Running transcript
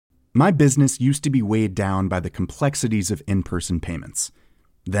My business used to be weighed down by the complexities of in-person payments.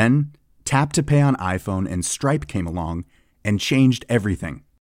 Then, Tap to Pay on iPhone and Stripe came along and changed everything.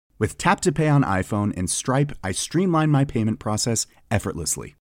 With Tap to Pay on iPhone and Stripe, I streamlined my payment process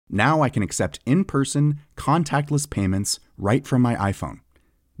effortlessly. Now I can accept in-person, contactless payments right from my iPhone.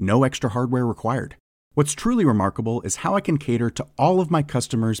 No extra hardware required. What's truly remarkable is how I can cater to all of my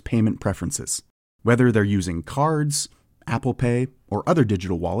customers' payment preferences. Whether they're using cards, Apple Pay, or other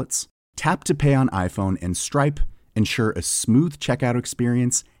digital wallets, Tap to Pay on iPhone and Stripe ensure a smooth checkout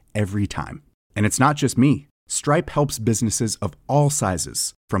experience every time. And it's not just me. Stripe helps businesses of all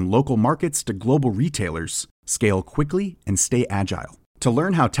sizes, from local markets to global retailers, scale quickly and stay agile. To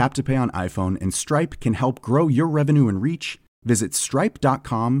learn how Tap to Pay on iPhone and Stripe can help grow your revenue and reach, visit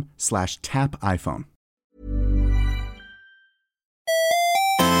stripe.com/tapiphone.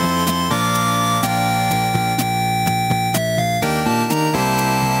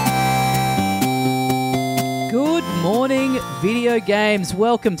 Good morning, video games.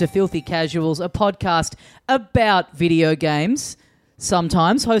 Welcome to Filthy Casuals, a podcast about video games.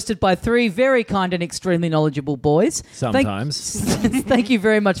 Sometimes hosted by three very kind and extremely knowledgeable boys. Sometimes. Thank you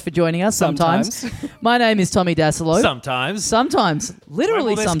very much for joining us. Sometimes. My name is Tommy Dasilo. Sometimes.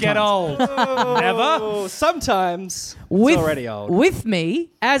 Literally when will sometimes. this get old? Never? Sometimes. It's already old. With me,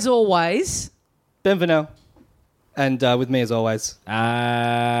 as always, Ben Vanel. And with me, as always, Real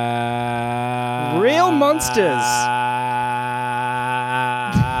Monsters.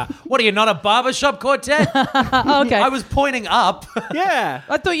 What are you, not a barbershop quartet? okay. I was pointing up. Yeah.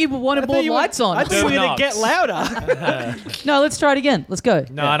 I thought you wanted more lights on. I thought you were going to get louder. No, let's try it again. Let's go.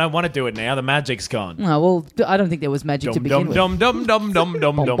 No, I don't want to do it now. The magic's gone. Oh, well, I don't think there was magic to begin with. What?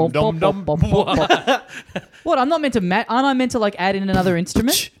 I'm not meant to. Aren't I meant to like add in another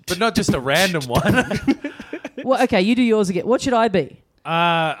instrument? But not just a random one. Well, okay, you do yours again. What should I be?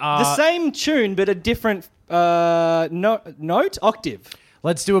 The same tune, but a different note, octave.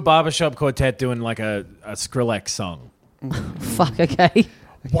 Let's do a barbershop quartet doing like a Skrillex song. Fuck. Okay.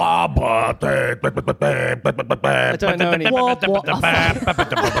 I don't know any.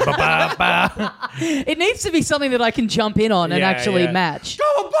 It needs to be something that I can jump in on and actually match. Go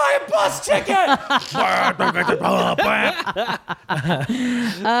and buy a bus ticket.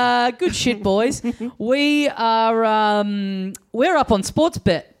 Good shit, boys. We are we're up on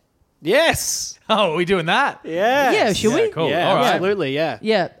Sportsbet. Yes. Oh, are we doing that? Yeah. Yeah, should we? Cool. Yeah, All right. absolutely, yeah.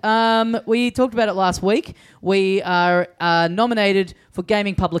 Yeah. We talked about it last week. We are nominated for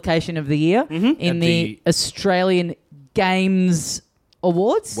Gaming Publication of the Year in the Australian Games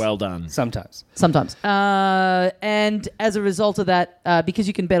Awards. Well done. Sometimes. And as a result of that, because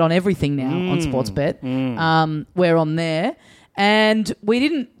you can bet on everything now on Sportsbet, we're on there. And we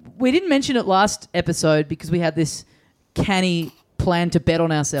didn't mention it last episode because we had this canny plan to bet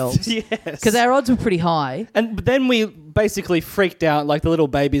on ourselves. Yes. Because our odds were pretty high. But then we basically freaked out like the little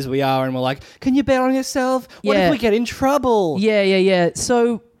babies we are and we're like, can you bet on yourself? What if we get in trouble? Yeah.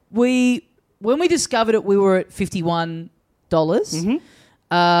 So when we discovered it, we were at $51.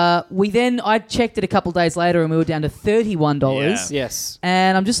 I checked it a couple of days later and we were down to $31. Yes.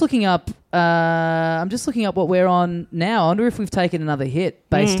 And I'm just looking up what we're on now. I wonder if we've taken another hit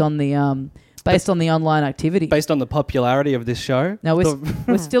based on the online activity. Based on the popularity of this show? No,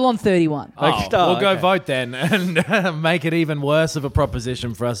 we're still on 31. We'll go vote then and make it even worse of a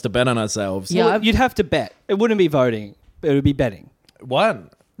proposition for us to bet on ourselves. Yeah, Well, you'd have to bet. It wouldn't be voting. It would be betting.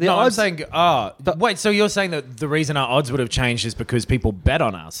 What? Odds, I'm saying, wait, so you're saying that the reason our odds would have changed is because people bet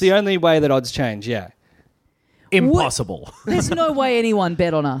on us? the only way that odds change, yeah. Impossible. There's no way anyone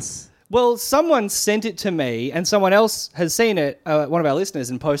bet on us. Well, someone sent it to me and someone else has seen it, one of our listeners,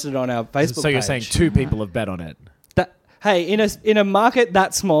 and posted it on our Facebook page. So you're saying two people have bet on it? Hey, in a market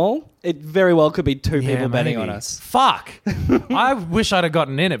that small, it very well could be two people betting on us. Fuck. I wish I'd have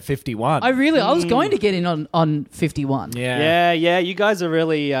gotten in at 51. I was going to get in on 51. Yeah. Yeah, you guys are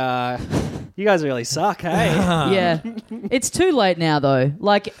really... you guys really suck, hey? Yeah. It's too late now, though.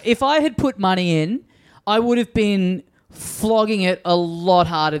 Like, if I had put money in, I would have been flogging it a lot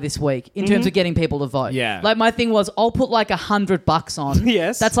harder this week in terms of getting people to vote. Yeah. Like, my thing was, I'll put like $100 on.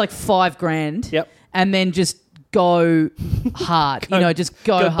 Yes. That's like $5,000. Yep. And then just go hard. Just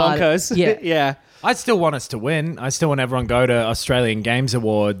go hard. Bonkers. Yeah. Yeah. I still want us to win. I still want everyone to go to Australian Games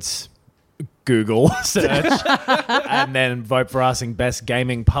Awards, Google search, and then vote for us in Best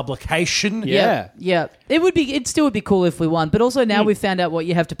Gaming Publication. Yeah. Yeah. It still would be cool if we won. But also now we've found out what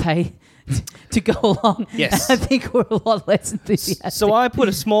you have to pay to go along. Yes. I think we're a lot less enthusiastic. So I put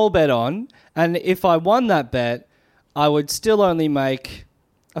a small bet on, and if I won that bet, I would still only make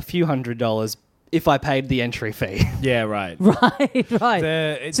a few $100 if I paid the entry fee. Yeah, right.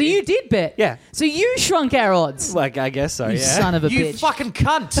 Right. So you did bet. Yeah. So you shrunk our odds. Like, I guess so, You yeah. son of a You bitch. fucking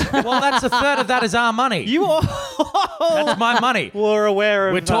cunt. Well, that's a third of that is our money. You all That's my money. were aware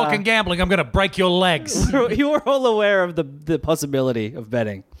of... We're talking gambling. I'm going to break your legs. you were all aware of the possibility of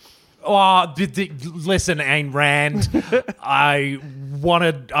betting. Oh, listen, Ayn Rand.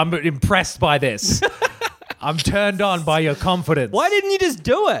 I'm impressed by this. I'm turned on by your confidence. Why didn't you just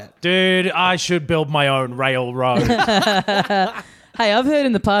do it? Dude, I should build my own railroad. Hey, I've heard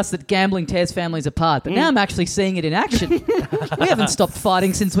in the past that gambling tears families apart, but now I'm actually seeing it in action. We haven't stopped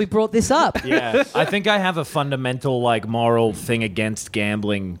fighting since we brought this up. Yeah. I think I have a fundamental, moral thing against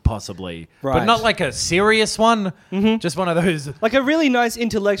gambling, possibly. Right. But not like a serious one. Just one of those. Like a really nice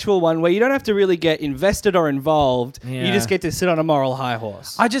intellectual one where you don't have to really get invested or involved. Yeah. You just get to sit on a moral high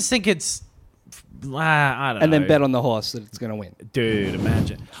horse. I just think it's. I don't know. And then bet on the horse that it's going to win. Dude,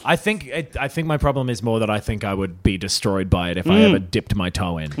 imagine. I think my problem is more that I think I would be destroyed by it if I ever dipped my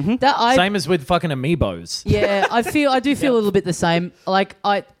toe in. Same as with fucking amiibos. Yeah, I do feel a little bit the same. Like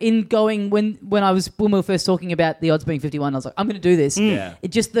when we were first talking about the odds being 51, I was like, I'm going to do this. Yeah.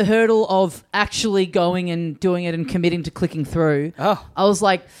 It just the hurdle of actually going and doing it and committing to clicking through. Oh. I was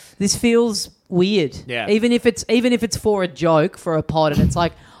like, this feels weird. Yeah. Even if it's for a joke, for a pod, and it's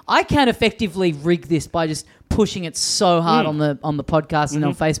like I can effectively rig this by just pushing it so hard on the podcast and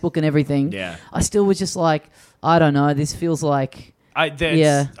on Facebook and everything. Yeah. I still was just like, I don't know. This feels like I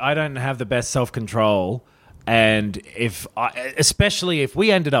don't have the best self-control, and especially if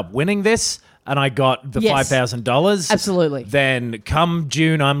we ended up winning this and I got the Yes. $5,000, Absolutely. then come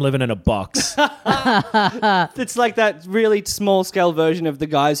June I'm living in a box. It's like that really small scale version of the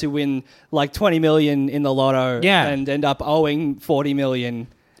guys who win like 20 million in the lotto and end up owing 40 million.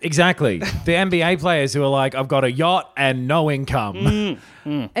 Exactly. The NBA players who are like, I've got a yacht and no income.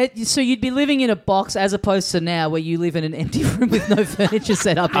 So you'd be living in a box as opposed to now where you live in an empty room with no furniture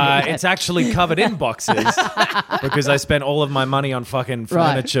set up in it. It's actually covered in boxes because I spent all of my money on fucking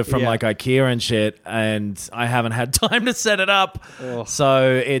furniture from like IKEA and shit, and I haven't had time to set it up.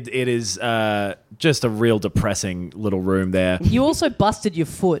 So it is just a real depressing little room there. You also busted your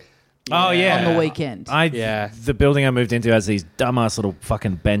foot Oh yeah, on the weekend. The building I moved into has these dumbass little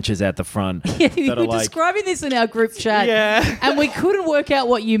fucking benches out the front. Yeah, you that are were describing this in our group chat, and we couldn't work out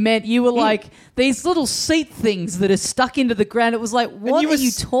what you meant. You were like, these little seat things that are stuck into the ground. It was like, what are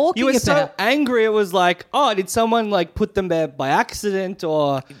you talking You were about? so angry. It was like, oh, did someone like put them there by accident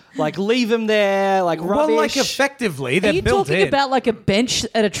or like leave them there like rubbish? Well, like effectively, they're are you built talking in. about like a bench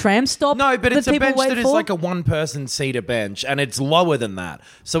at a tram stop? No, but it's a people bench wait that is for? like a one-person seater bench, and it's lower than that.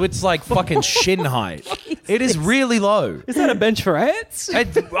 So it's like fucking shin height. It is really low. Is that a bench for ants?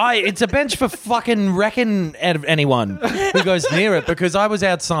 It's a bench for fucking wrecking anyone who goes near it, because I was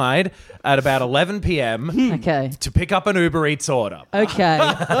outside at about 11 p.m. Okay. to pick up an Uber Eats order. Okay,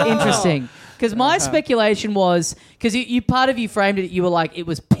 interesting. Because my speculation was, because you part of you framed it, you were like, it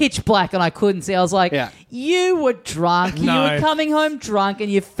was pitch black and I couldn't see. I was like, you were drunk. No. You were coming home drunk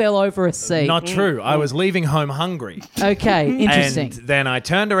and you fell over a seat. Not true. I was leaving home hungry. Okay, interesting. And then I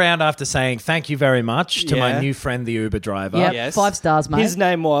turned around after saying thank you very much to my new friend, the Uber driver. Yep, Yes. 5 stars, mate. His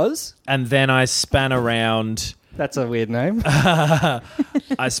name was... And then I span around... That's a weird name.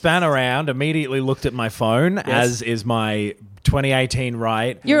 I span around, immediately looked at my phone, as is my 2018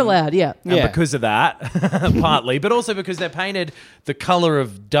 right. You're allowed, yeah. And because of that, partly, but also because they're painted the color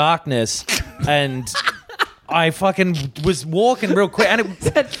of darkness, and I fucking was walking real quick, and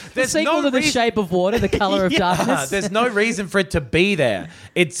The there's sequel no to The reason- Shape of Water, The Color of Darkness. There's no reason for it to be there.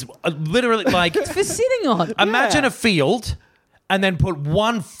 It's literally like For sitting on. imagine a field. And then put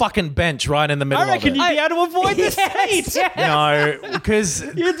one fucking bench right in the middle I reckon of you'd it. be able to avoid the seat. No, because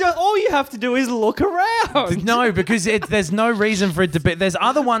All you have to do is look around. no, because there's no reason for it to be. There's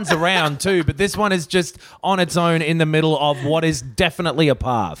other ones around too, but this one is just on its own in the middle of what is definitely a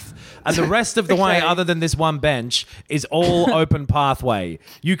path. And the rest of the way, other than this one bench, is all open pathway.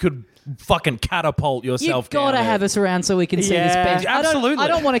 You could fucking catapult yourself You've got to down have us around so we can see this bench. Absolutely. I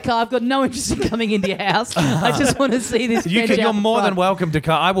don't want a car. I've got no interest in coming into your house. I just want to see this bench You're out the more than front. welcome to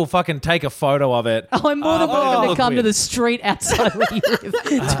come. I will fucking take a photo of it. Oh, I'm more than welcome to look come to weird. the street outside where you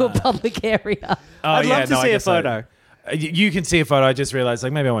live to a public area. I'd love to I see a guess so. photo. You can see a photo. I just realized,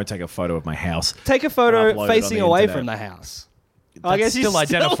 maybe I want to take a photo of my house. Take a And photo upload it facing on the away internet. from the house. That's still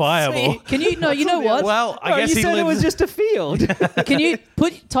identifiable. Can you? No, you know what? Well, I guess you he said it lives. was just a field. Can you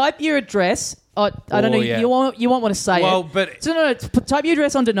type your address? I don't know. yeah. You won't want to say Well, it. but- so no. Type your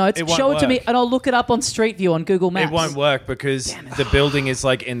address onto notes. It won't Show it to me, work. and I'll look it up on Street View on Google Maps. It won't work because the building is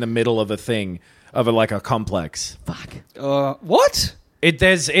like in the middle of a thing, of like a complex. Fuck. What?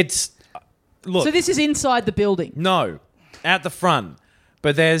 It's look. So this is inside the building. No, at the front.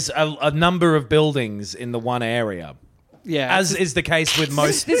 But there's a number of buildings in the one area. Yeah. As is the case with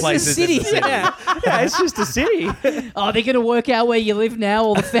most This is a places city. in the city. Yeah, it's just a city. Oh, they're going to work out where you live now,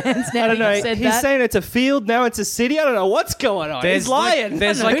 all the fans now I don't that know. you've said He's that. saying it's a field, now it's a city. I don't know what's going on. He's lying.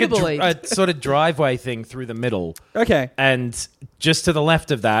 There's I don't like know who to a sort of driveway thing through the middle. Okay. And just to the left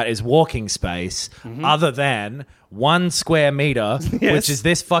of that is walking space, other than 1 square meter, which is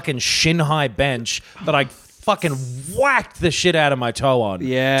this fucking shin-high bench that I fucking whacked the shit out of my toe on.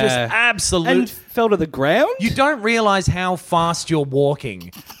 Yeah. Just absolute. And fell to the ground? You don't realize how fast you're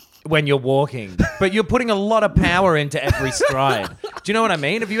walking when you're walking, but you're putting a lot of power into every stride. Do you know what I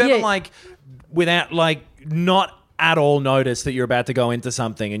mean? Have you ever, Yeah. without, not at all noticed that you're about to go into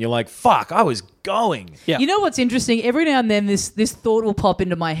something and you're like, fuck, I was going. Yeah. You know what's interesting? Every now and then this thought will pop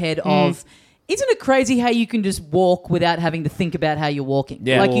into my head of, isn't it crazy how you can just walk without having to think about how you're walking?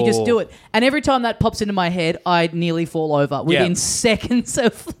 Yeah. Like you just do it. And every time that pops into my head, I nearly fall over within Yeah. seconds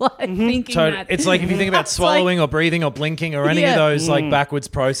of thinking that. It's like if you think about It's like- swallowing or breathing or blinking or any of Yeah. those backwards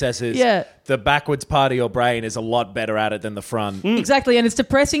processes, Yeah. the backwards part of your brain is a lot better at it than the front. Exactly, and it's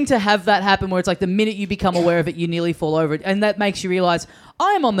depressing to have that happen where it's like the minute you become aware of it, you nearly fall over it, and that makes you realize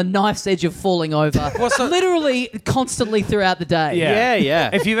I am on the knife's edge of falling over, literally constantly throughout the day.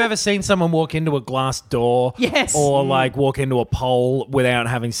 Yeah. If you've ever seen someone walk into a glass door, Yes. or walk into a pole without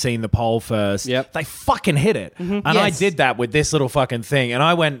having seen the pole first, Yep. they fucking hit it. And I Yes. did that with this little fucking thing, and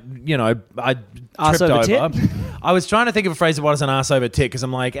I went, I Ass tripped over over. tit? I was trying to think of a phrase that was an ass over tit because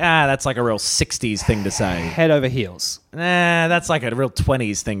I'm like, that's like a real 60s thing to say. Head over heels. Nah, that's like a real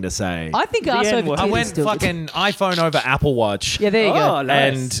 20s thing to say. I think arse over N-word. tit I is went still good. fucking iPhone over Apple Watch. Yeah, there you go. Oh, nice.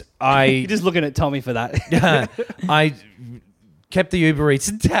 And I You're just looking at Tommy for that. I kept the Uber Eats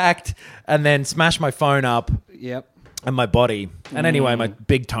intact and then smashed my phone up Yep. and my body. And anyway, my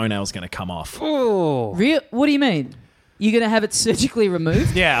big toenail's going to come off. Oh. What do you mean? You're going to have it surgically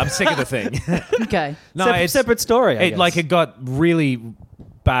removed? Yeah, I'm sick of the thing. Okay. No, it's separate story. I guess. it got really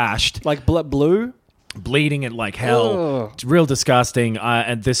bashed, like blue. bleeding it like hell. Ugh. It's real disgusting.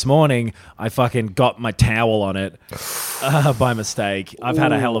 And this morning, I fucking got my towel on it by mistake. I've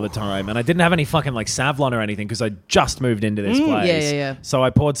had a hell of a time. And I didn't have any fucking Savlon or anything because I just moved into this place. yeah. So I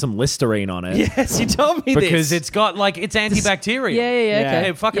poured some Listerine on it. Yes, you told me Because this. it's got it's antibacterial. Yeah, okay.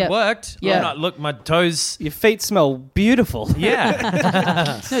 It fucking Yeah. worked. Yeah. I'm not- look, my toes. Your feet smell beautiful. Yeah.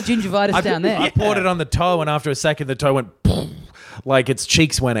 No gingivitis down there. I poured it on the toe, and after a second, the toe went like its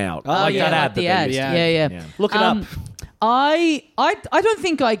cheeks went out. Oh, like yeah, that like ad the that ad. they used to Yeah. do. Look it up. I don't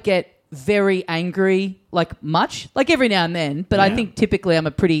think I get very angry much. Every now and then, but I think typically I'm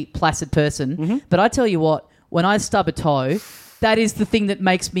a pretty placid person. But I tell you what, when I stub a toe, that is the thing that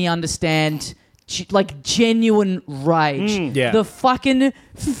makes me understand genuine rage. Yeah. The fucking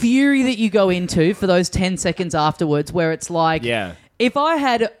fury that you go into for those 10 seconds afterwards where it's like Yeah. If I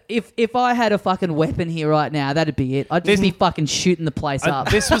had a fucking weapon here right now, that'd be it. I'd just be fucking shooting the place up.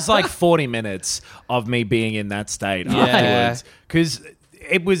 This was 40 minutes of me being in that state afterwards. Because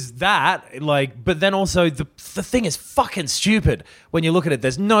it was that, but then also the thing is fucking stupid when you look at it.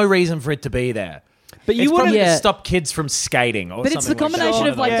 There's no reason for it to be there. But you it's probably wouldn't- to Yeah. stop kids from skating or But it's the something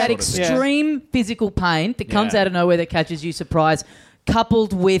combination like of that sort of thing. extreme physical pain that comes Yeah. out of nowhere that catches you surprise,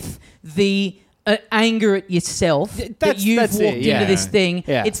 coupled with the anger at yourself that That's you've it, walked yeah. into this thing.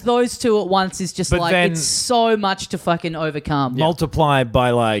 Yeah. It's those two at once is just But then- it's so much to fucking overcome. Multiplied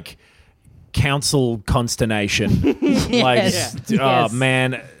by council consternation. Yes. Oh Yes.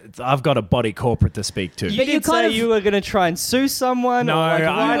 man, I've got a body corporate to speak to. You But you did say kind of- you were going to try and sue someone No, or I-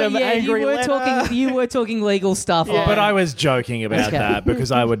 write them angry you were letter. you were talking legal stuff. But I was joking about Okay. that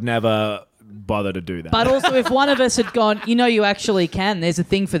because I would never bother to do that. But also, if one of us had gone, you actually can. There's a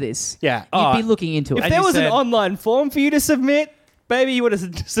thing for this. Yeah. You'd be looking into If it. And there you was an said- online form for you to submit, baby, you would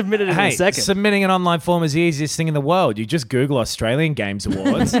have submitted it in Hey, a second. submitting an online form is the easiest thing in the world. You just Google Australian Games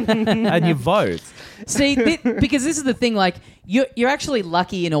Awards and you vote. See, because this is the thing. You're actually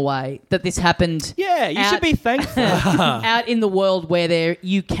lucky in a way that this happened. yeah, you should be thankful. out in the world where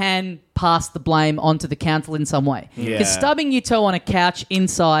you can pass the blame onto the council in some way. Yeah. Because stubbing your toe on a couch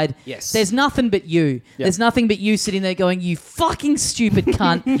inside, Yes. there's nothing but you. Yep. There's nothing but you sitting there going, you fucking stupid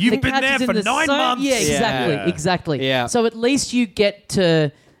cunt. You've The been couch there is in for the 9 months. Yeah, exactly, Yeah. exactly. Yeah. So at least you get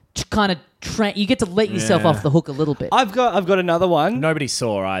to kind of you get to let yourself off the hook a little bit. I've got another one. Nobody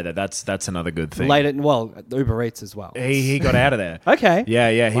saw either. That's another good thing. Late at Uber Eats as well. He got out of there. Okay.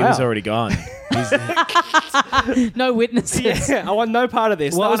 Yeah. He was already gone. No witnesses. Yeah, I want no part of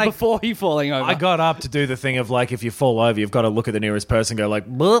this. Well, that was and before you falling over. I got up to do the thing of like, if you fall over, you've got to look at the nearest person and go like,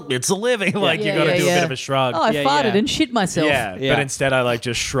 "Bloop, it's a living." Like you got to do a bit of a shrug. Oh, I Yeah, farted yeah. and shit myself. Yeah, Yeah. but instead I like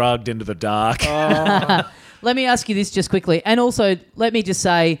just shrugged into the dark. Let me ask you this just quickly. And also, let me just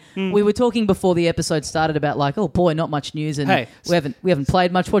say, we were talking before the episode started about like, oh boy, not much news, and Hey. we haven't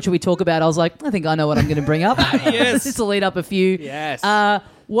played much. What should we talk about? I was like, I think I know what I'm going to bring up. Yes. This will lead up a few. Yes.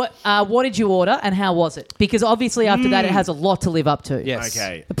 What did you order and how was it? Because obviously after that it has a lot to live up to. Yes.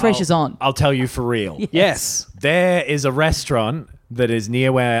 Okay. The pressure's on. I'll tell you for real. Yes. There is a restaurant that is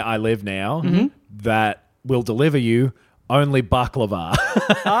near where I live now that will deliver you only baklava.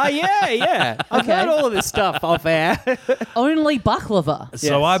 Yeah. I've Okay. heard all of this stuff off air. Only baklava.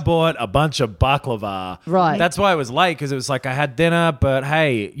 So Yes. I bought a bunch of baklava. Right. That's why it was late, because it was like I had dinner, but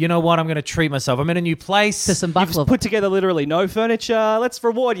hey, you know what? I'm going to treat myself. I'm in a new place. To some You've baklava. put together literally no furniture. Let's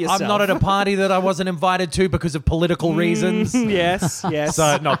reward yourself. I'm not at a party that I wasn't invited to because of political reasons. Yes.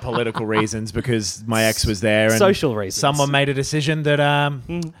 So not political reasons, because my ex was there. And Social reasons. Someone made a decision that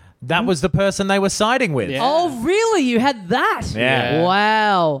that was the person they were siding with. Yeah. Oh, really? You had that? Yeah.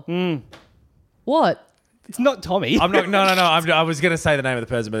 Wow. What? It's not Tommy. I'm not. No. I was going to say the name of the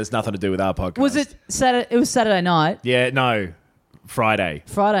person, but it's nothing to do with our podcast. Was it Saturday? It was Saturday night. Yeah. No. Friday.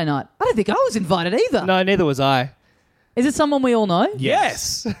 Friday night. I don't think I was invited either. No, neither was I. Is it someone we all know?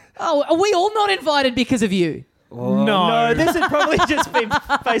 Yes. Oh, are we all not invited because of you? No. This had probably just been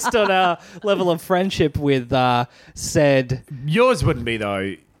based on our level of friendship with said. Yours wouldn't be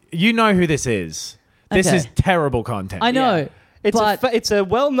though. You know who this is. This Okay. is terrible content. I know. Yeah. It's a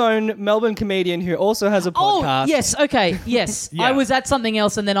well-known Melbourne comedian who also has a podcast. Oh, yes. Okay. Yes. Yeah. I was at something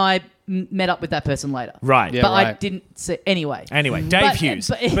else and then I met up with that person later. Right. Yeah. But I right. didn't say. Anyway. Anyway, Dave But- Hughes.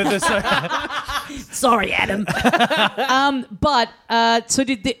 but- the, Sorry, Adam.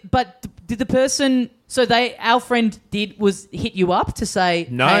 Did the person? So our friend was hit you up to say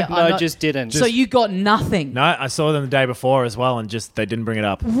No. hey, No, I'm not- just didn't. So you got nothing. no, I saw them the day before as well, and just they didn't bring it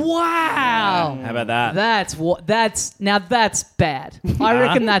up. Wow. How about that? That's bad. I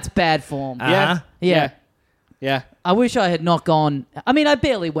reckon that's bad form. Uh-huh. Yeah. Yeah. I wish I had not gone. I mean, I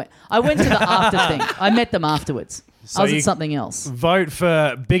barely went. I went to the after thing. I met them afterwards. I was you- at something else. Vote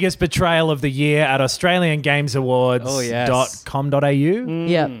for biggest betrayal of the year at Australian Games Awards. Oh, yes. .com.au.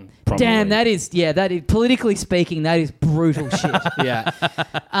 Yeah. Probably. Damn, that is politically speaking, that is brutal shit. Yeah.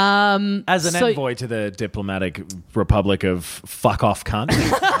 As an So- envoy to the diplomatic republic of fuck off cunt.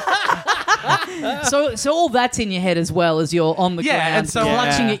 So all that's in your head as well as you're on the Yeah, ground, and so-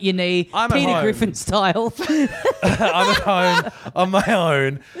 clutching Yeah. at your knee, I'm at Peter home. Griffin style. I'm at home on my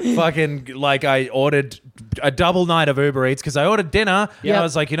own. Fucking like I ordered a double night of Uber Eats because I ordered dinner. Yep. And I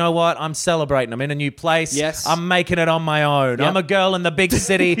was like, you know what? I'm celebrating. I'm in a new place. Yes. I'm making it on my own. Yep. I'm a girl in the big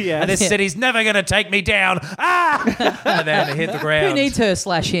city, Yes. and this Yeah. city's never going to take me down. Ah! And then it hit the ground. Who needs her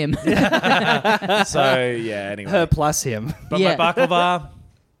 / him? So yeah. Anyway, Her plus him. but Yeah. my baklava.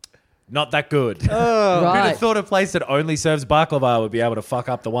 Not that good. Who'd Right. have thought a place that only serves baklava would be able to fuck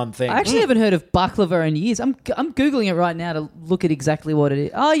up the one thing? I actually haven't heard of baklava in years. I'm googling it right now to look at exactly what it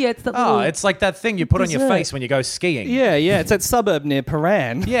is. Oh yeah, it's that Oh, little. it's like that thing you put on your Dessert. face when you go skiing. Yeah. It's that suburb near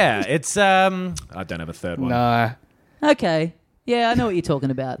Paran. Yeah, it's I don't have a third one. No. Okay. Yeah, I know what you're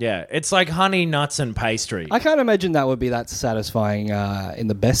talking about. Yeah, it's like honey, nuts, and pastry. I can't imagine that would be that satisfying in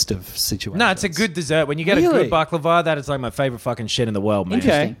the best of situations. No, it's a good dessert. When you get a Really? good baklava, that is like my favorite fucking shit in the world, man.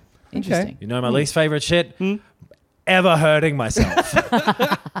 Interesting. Okay. Interesting. You know my least favorite shit? Ever hurting myself.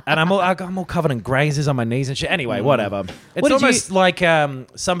 And I'm all covered in grazes on my knees and shit. Anyway, whatever. It's What did almost like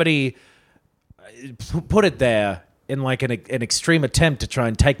somebody put it there in like an extreme attempt to try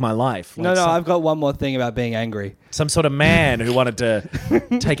and take my life. Like No, I've got one more thing about being angry. some sort of man who wanted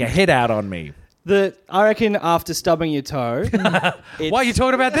to take a hit out on me. I reckon after stubbing your toe, Why are you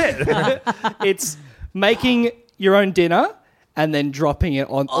talking about this? it's making your own dinner and then dropping it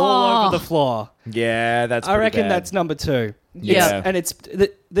on all over the floor. Yeah, that's I pretty reckon bad. that's number 2. Yeah.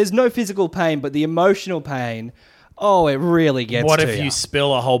 And there's no physical pain, but the emotional pain, it really gets What to if ya. you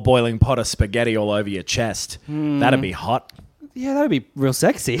spill a whole boiling pot of spaghetti all over your chest? That'd be hot. Yeah, that'd be real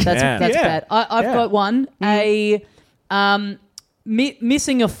sexy. That's Yeah. that's Yeah. bad. I've Yeah. got one.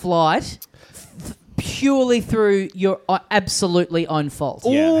 Missing a flight purely through your absolutely own fault.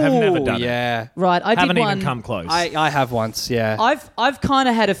 Yeah, have never Ooh, done it. yeah. Right. I Haven't did one. even come close. I have once, yeah. I've kind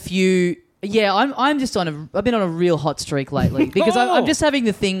of had a few. Yeah, I'm just I've been on a real hot streak lately because I'm just having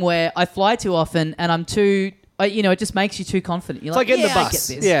the thing where I fly too often and I'm too it just makes you too confident. You're It's like getting the I bus.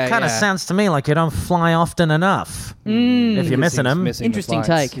 get this. Yeah, Kind of sounds to me like you don't fly often enough. If you're missing them. Interesting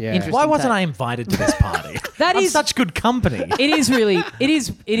take. Interesting Why wasn't take. I invited to this party? That I'm is- such good company. It is really, it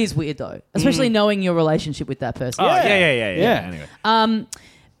is weird though, especially knowing your relationship with that person. Oh, yeah. Yeah. Anyway.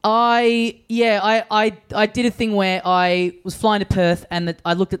 I did a thing where I was flying to Perth and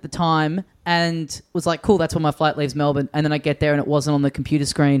I looked at the time and was like, cool, that's when my flight leaves Melbourne. And then I get there and it wasn't on the computer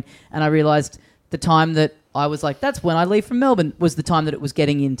screen. And I realised the time that I was like, that's when I leave from Melbourne was the time that it was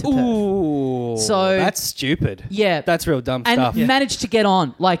getting into Perth. Ooh, So- that's stupid. Yeah. That's real dumb And stuff. managed to get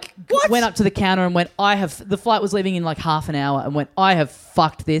on. Like, went up to the counter and went, the flight was leaving in like half an hour and went, I have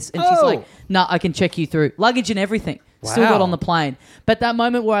fucked this. And she's Oh. like, nah, I can check you through. Luggage and everything. Still got Wow. on the plane. But that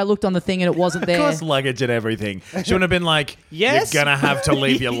moment where I looked on the thing and it wasn't Of there. course, luggage and everything. She wouldn't have been like, Yes. you're going to have to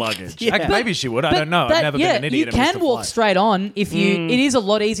leave your luggage. Yeah. Like, maybe she would. I But don't know. I've that- never been an idiot. You and missed can a walk flight. straight on if you. It is a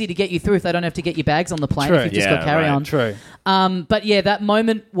lot easier to get you through if they don't have to get your bags on the plane. True. If you've just Yeah, got carry right. on. True. But yeah, that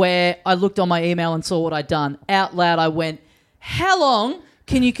moment where I looked on my email and saw what I'd done out loud, I went, "How long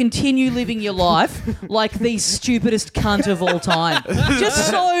can you continue living your life like the stupidest cunt of all time?" Just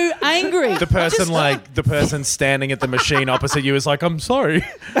so angry. The person standing at the machine opposite you is like, I'm sorry.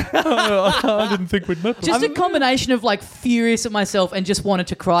 I didn't think we'd met. Just a combination of like furious at myself and just wanted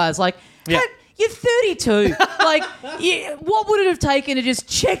to cry. I was like, Yeah. you're 32. Like, what would it have taken to just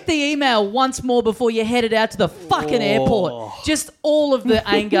check the email once more before you headed out to the fucking airport? Just all of the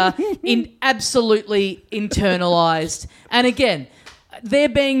anger absolutely internalized. And again, there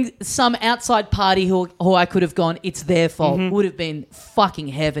being some outside party who I could have gone, it's their fault, would have been fucking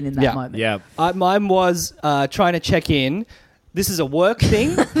heaven in that Yeah. moment. Yeah. Mine was trying to check in. This is a work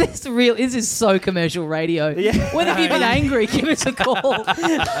thing. This is so commercial radio. Yeah. When have you been angry? Give us a call.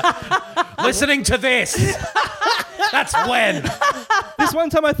 Listening to this. That's when. This one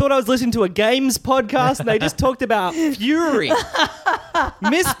time I thought I was listening to a games podcast and they just talked about fury.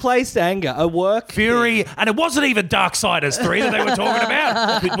 Misplaced anger, a work Fury, and it wasn't even Darksiders 3 that they were talking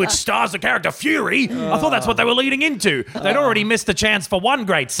about, which stars the character Fury. I thought that's what they were leading into. They'd already missed the chance for one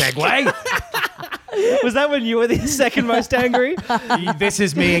great segue. Was that when you were the second most angry? This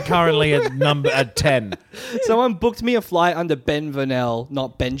is me currently at 10. Someone booked me a flight under Ben Vernell,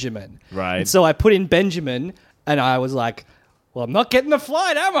 not Benjamin. Right. And so I put in Benjamin and I was like, well, I'm not getting the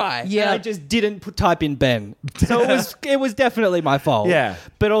flight, am I? Yeah. And I just didn't type in Ben. So it was definitely my fault. Yeah.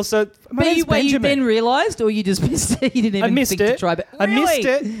 But also, my name's You Benjamin. then realised, or you just missed it? You didn't even I missed think it. to try. But I missed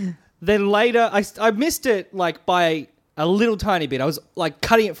Really? it. Then later, I missed it like by a little tiny bit. I was like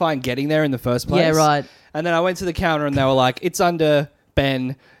cutting it fine getting there in the first place. Yeah, right. And then I went to the counter and they were like, it's under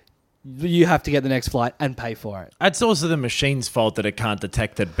Ben. You have to get the next flight and pay for it. It's also the machine's fault that it can't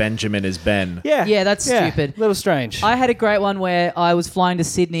detect that Benjamin is Ben. Yeah. Yeah, that's stupid. Little strange. I had a great one where I was flying to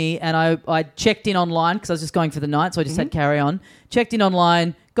Sydney and I checked in online because I was just going for the night, so I just had carry on. Checked in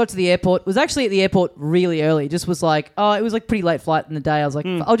online, got to the airport. Was actually at the airport really early. Just was like, it was like pretty late flight in the day. I was like,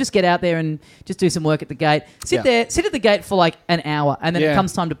 I'll just get out there and just do some work at the gate. Sit at the gate for like an hour, and then it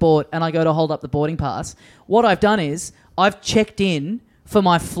comes time to board, and I go to hold up the boarding pass. What I've done is I've checked in for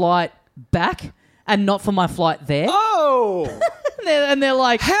my flight back and not for my flight there. Oh! And they're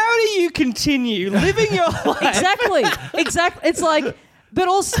like, How do you continue living your life? exactly. It's like, but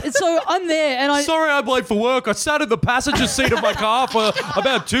also, so I'm there and I. Sorry, I'm late for work. I sat in the passenger seat of my car for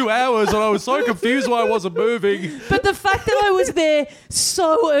about 2 hours and I was so confused why I wasn't moving. But the fact that I was there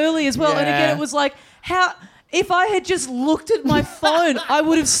so early as well, and again, Yeah. it was like, how. If I had just looked at my phone, I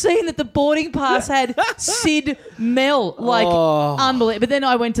would have seen that the boarding pass had Sid Mel, like unbelievable. But then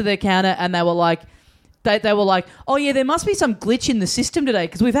I went to their counter and they were like, they were like, oh yeah, there must be some glitch in the system today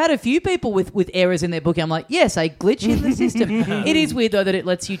because we've had a few people with errors in their booking. I'm like, yes, a glitch in the system. It is weird though that it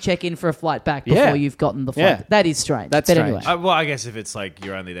lets you check in for a flight back before you've gotten the flight. Yeah. That is strange. That's but strange. anyway, Well, I guess if it's like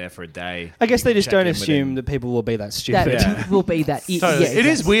you're only there for a day. I guess they just check don't in assume within- that people will be that stupid. that Yeah. will be that. Totally. Yeah, It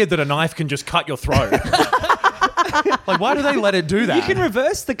is exactly. weird that a knife can just cut your throat. Like, why do they let it do that? You can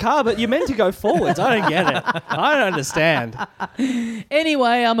reverse the car, but you're meant to go forwards. I don't get it. I don't understand.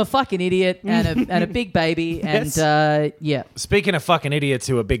 Anyway, I'm a fucking idiot and a big baby, Yes. and yeah. Speaking of fucking idiots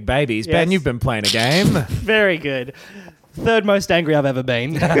who are big babies, Yes. Ben, you've been playing a game. Very good. Third most angry I've ever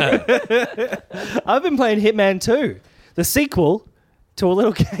been. I've been playing Hitman 2, the sequel to a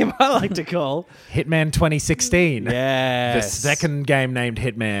little game I like to call Hitman 2016. The Yes. second game named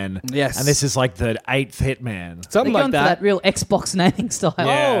Hitman. Yes. And this is like the 8th Hitman. Something They're like going for that real Xbox naming style.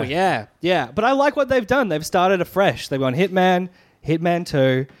 Yeah. Oh, yeah. But I like what they've done. They've started afresh. They've gone Hitman, Hitman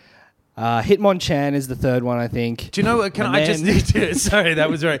 2. Hitmonchan is the third one, I think. Do you know what? Can And I then- just... Sorry, that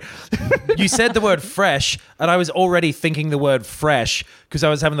was right. You said the word fresh, and I was already thinking the word fresh because I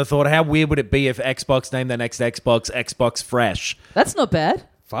was having the thought, how weird would it be if Xbox named their next Xbox Fresh? That's not bad.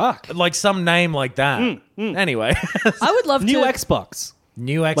 Fuck. Like some name like that. Anyway. I would love New to... Xbox.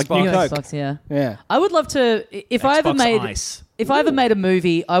 New Xbox. New New Coke. Xbox, yeah. Yeah. I would love to... If I ever Xbox made... Ice. If I ever made a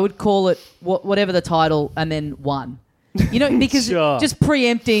movie, I would call it whatever the title and then one. You know, because Sure. just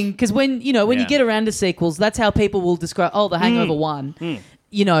preempting, because when you Yeah. get around to sequels, that's how people will describe, The Hangover 1.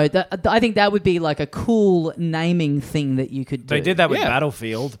 You know, I think that would be like a cool naming thing that you could do. They did that with Yeah.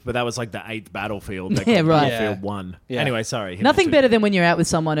 Battlefield, but that was like the 8th Battlefield. They Yeah, called right. Battlefield Yeah. 1. Yeah. Anyway, sorry. Hitman Nothing 2. better than when you're out with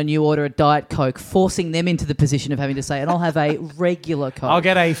someone and you order a Diet Coke, forcing them into the position of having to say, and I'll have a regular Coke. I'll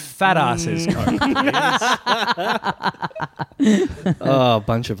get a fat ass's Coke. Oh,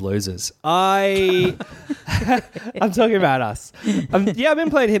 bunch of losers. I'm talking about us. I've been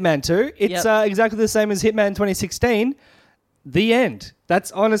playing Hitman 2. It's Yep. exactly the same as Hitman 2016. The end.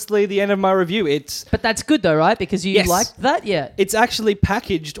 That's honestly the end of my review. But that's good though, right? Because you Yes. liked that? Yeah. It's actually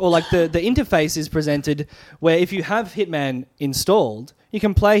packaged, or like the interface is presented where if you have Hitman installed, you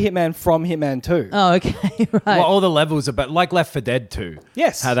can play Hitman from Hitman 2. Oh, okay. Right. Well, all the levels are, but like Left 4 Dead 2.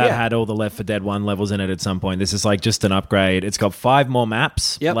 Yes, How that yeah. had all the Left 4 Dead 1 levels in it at some point. This is like just an upgrade. It's got 5 more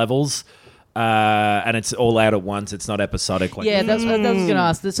maps, Yep. levels, and it's all out at once. It's not episodic. Like Yeah, that's what I was going to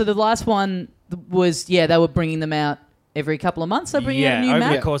ask. So the last one was, they were bringing them out every couple of months. They're bringing out a new over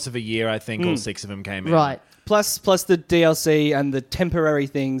map. the course of a year, I think all 6 of them came in. Right. Plus the DLC and the temporary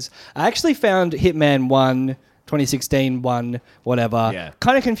things. I actually found Hitman 1, 2016 1, whatever, Yeah.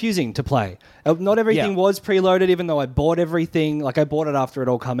 kind of confusing to play. Not everything Yeah. was preloaded, even though I bought everything. Like, I bought it after it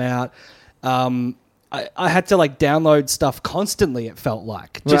all come out. I had to like download stuff constantly. It felt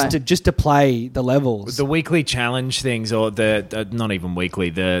like Right. just to play the levels. The weekly challenge things, or the not even weekly,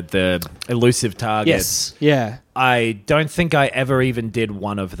 the elusive targets. yes, yeah. I don't think I ever even did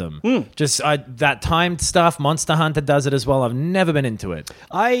one of them. Just that timed stuff. Monster Hunter does it as well. I've never been into it.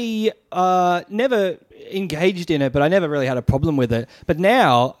 I never engaged in it, but I never really had a problem with it. But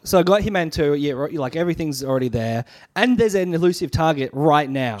now, so I got Hitman 2, like everything's already there, and there's an elusive target right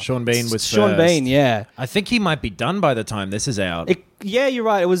now. Sean Bean was Sean first. Bean, yeah. I think he might be done by the time this is out. Yeah, you're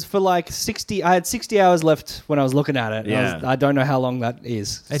right. It was for like 60. I had 60 hours left when I was looking at it. Yeah. I don't know how long that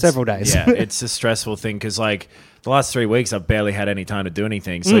is. It's- Several days. Yeah, it's a stressful thing because like the last 3 weeks I've barely had any time to do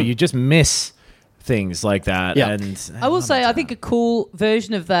anything. So you just miss things like that. Yeah. And I will say, I think a cool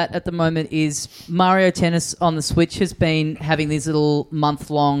version of that at the moment is Mario Tennis on the Switch has been having these little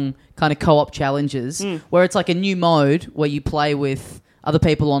month-long kind of co-op challenges where it's like a new mode where you play with other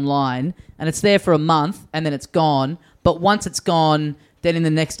people online, and it's there for a month and then it's gone. But once it's gone, then in the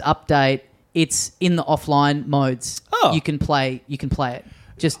next update, it's in the offline modes. Oh. You can play it.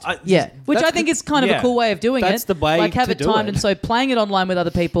 Which that's I think is kind of yeah. a cool way of doing it. That's the way like have to it do timed, it. and so playing it online with other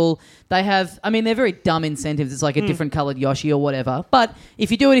people, they have. I mean, they're very dumb incentives. It's like a different coloured Yoshi or whatever. But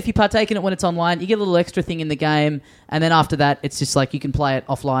if you partake in it when it's online, you get a little extra thing in the game, and then after that, it's just like you can play it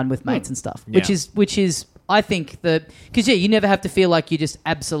offline with mates and stuff. Yeah. Which is I think because you never have to feel like you just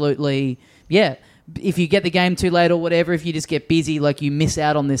absolutely If you get the game too late or whatever, if you just get busy, like you miss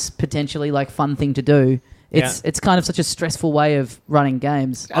out on this potentially like fun thing to do. It's kind of such a stressful way of running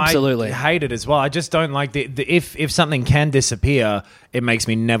games. Absolutely. I hate it as well. I just don't like if something can disappear, it makes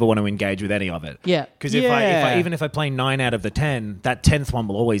me never want to engage with any of it. Yeah. Because Yeah. even if I play 9 out of the 10, that 10th one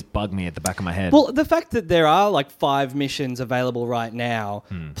will always bug me at the back of my head. Well, the fact that there are like 5 missions available right now,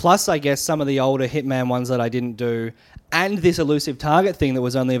 plus I guess some of the older Hitman ones that I didn't do, and this elusive target thing that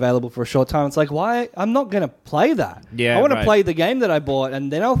was only available for a short time, it's like, why? I'm not going to play that. Yeah, I want to right. play the game that I bought, and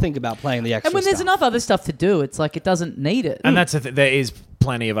then I'll think about playing the extra And when there's stuff. enough other stuff to do, it's like it doesn't need it. And that's there is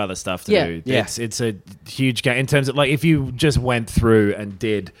plenty of other stuff to Yeah. do. Yeah. It's a huge game in terms of like if you just went through and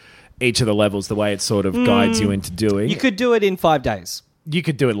did each of the levels the way it sort of guides you into doing. You could do it in 5 days. You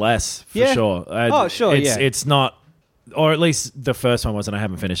could do it less for Yeah. sure. Oh, sure, yeah. It's not, or at least the first one wasn't. I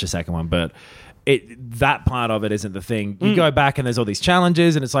haven't finished the second one, but that part of it isn't the thing. You go back and there's all these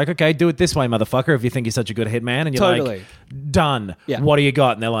challenges, and it's like, okay, do it this way, motherfucker. If you think you're such a good hitman, and you're Totally. like, done. Yeah. What do you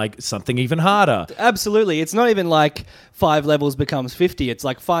got? And they're like, something even harder. Absolutely. It's not even like 5 levels becomes 50. It's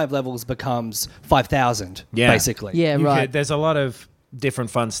like 5 levels becomes 5,000, Yeah. basically. Yeah, right. There's a lot of different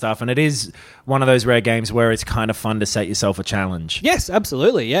fun stuff, and it is one of those rare games where it's kind of fun to set yourself a challenge. Yes,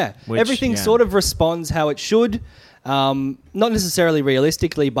 absolutely, yeah. Which, Everything yeah. sort of responds how it should. Not necessarily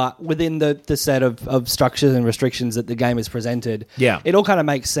realistically, but within the set of structures and restrictions that the game is presented. Yeah. It all kind of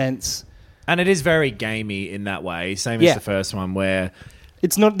makes sense. And it is very gamey in that way, same Yeah. as the first one, where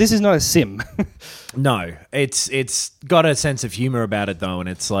It's not. This is not a sim. No, it's got a sense of humor about it though, and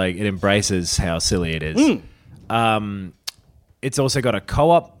it's like it embraces how silly it is. It's also got a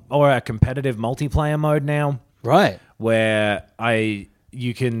co-op or a competitive multiplayer mode now, Right. where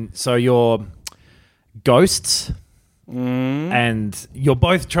you're ghosts. And you're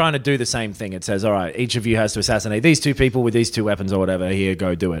both trying to do the same thing. It says, all right, each of you has to assassinate these two people with these two weapons or whatever. Here,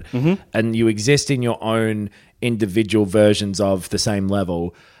 go do it. And you exist in your own individual versions of the same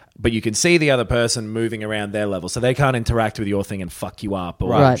level, but you can see the other person moving around their level. So they can't interact with your thing and fuck you up or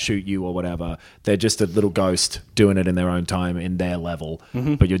Right. shoot you or whatever. They're just a little ghost doing it in their own time in their level,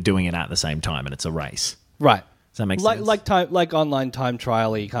 but you're doing it at the same time and it's a race. Right. Does that make Like sense? like online time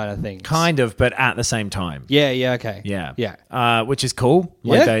trial-y kind of thing. Kind of, but at the same time. Yeah. Okay. Yeah. Which is cool.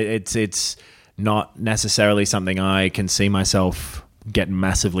 Like Yeah. it's not necessarily something I can see myself getting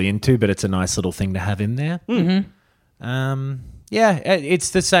massively into, but it's a nice little thing to have in there. Yeah, it's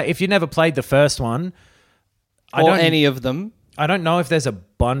the same. If you never played the first one, Or any of them. I don't know if there's a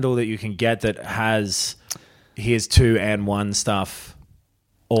bundle that you can get that has here's 2 and 1 stuff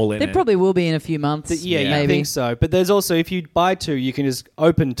all in There it. probably will be in a few months. Yeah, I maybe. think so. But there's also, if you buy 2, you can just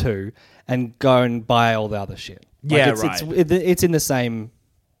open 2 and go and buy all the other shit. Yeah, It's in the same,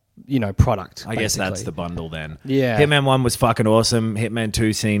 product. I guess that's basically. the bundle then. Yeah. Hitman 1 was fucking awesome. Hitman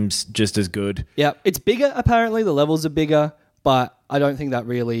 2 seems just as good. Yeah, it's bigger apparently. The levels are bigger, but I don't think that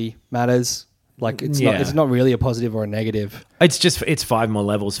really mattres. Like it's not really a positive or a negative. It's 5 more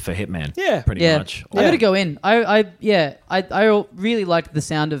levels for Hitman. Yeah. Pretty Yeah, much. I'm gonna go in. I really liked the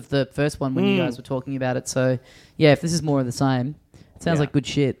sound of the first one when you guys were talking about it. So yeah, if this is more of the same, it sounds Yeah. like good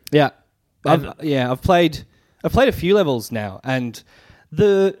shit. Yeah. And- I've played a few levels now, and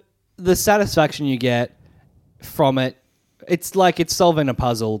the satisfaction you get from it, it's like it's solving a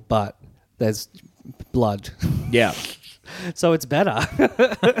puzzle, but there's blood. Yeah. So it's better.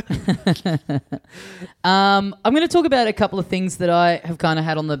 I'm going to talk about a couple of things that I have kind of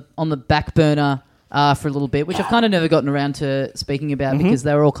had on the back burner for a little bit, which I've kind of never gotten around to speaking about because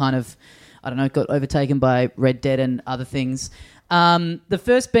they were all kind of, I don't know, got overtaken by Red Dead and other things. The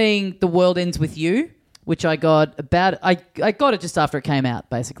first being The World Ends With You, which I got I got it just after it came out,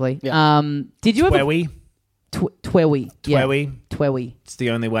 basically. Yeah. Did you ever... Twewy. Twewy. Yeah. Twewy. Twewy. It's the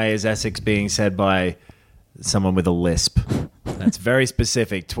only way is Essex being said by someone with a lisp. That's very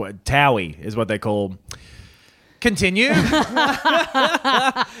specific. Towie is what they call. Continue. It's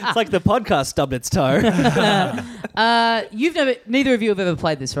like the podcast stubbed its toe. Neither of you have ever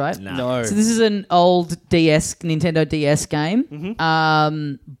played this, right? No. So this is an old Nintendo DS game.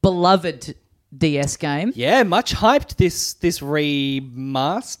 Beloved DS game. Yeah, much hyped this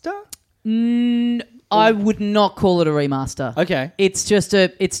remaster. I would not call it a remaster. Okay. It's just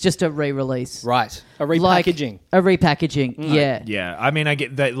a re-release. Right. A Like, repackaging. a repackaging. Yeah. Yeah, I mean, I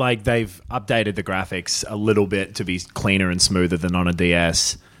get that. Like they've updated the graphics a little bit to be cleaner and smoother than on a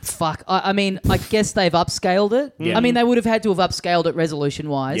DS. Fuck. I mean, I guess they've upscaled it. Yeah. I mean, they would have had to have upscaled it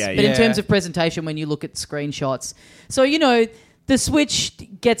resolution-wise. Yeah, but in yeah. terms of presentation, when you look at screenshots. So, the Switch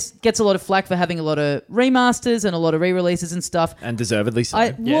gets a lot of flack for having a lot of remasters and a lot of re-releases and stuff. And deservedly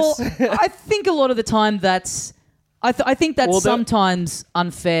so. Well, I think a lot of the time that's... I think that's Well, sometimes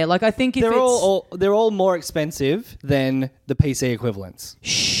unfair. Like, I think if They're it's... they're all more expensive than the PC equivalents,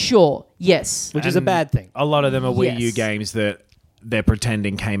 Sure. Yes. which is a And bad thing. A lot of them are Wii U Yes. games that they're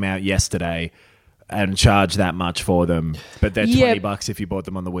pretending came out yesterday and charge that much for them, but they're Yeah. $20 if you bought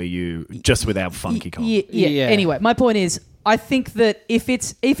them on the Wii U just without Funky Kong. Yeah. Yeah. Anyway, my point is, I think that if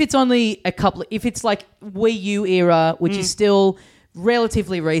it's only a couple, if it's like Wii U era, which is still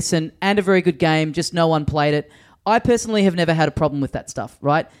relatively recent and a very good game, just no one played it. I personally have never had a problem with that stuff.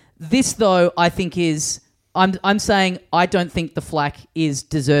 Right. This though, I think is, I'm saying I don't think the flack is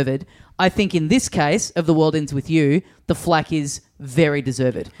deserved. I think in this case of The World Ends With You, the flack is very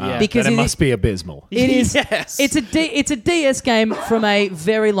deserved. Because it must be abysmal. It is. Yes. It's a DS game from a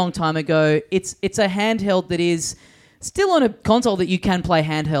very long time ago. It's a handheld that is still on a console that you can play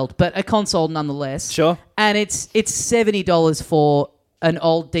handheld, but a console nonetheless. Sure. And it's $70 for an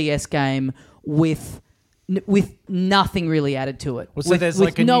old DS game with nothing really added to it. Well, so with there's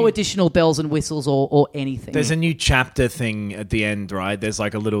like a no new- additional bells and whistles or anything. There's a new chapter thing at the end, right? There's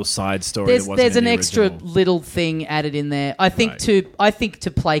like a little side story. that wasn't There's in an the extra original. little thing added in there. I think to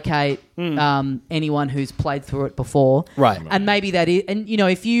placate anyone who's played through it before, Right. And maybe that is, and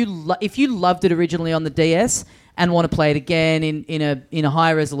if you loved it originally on the DS and want to play it again in a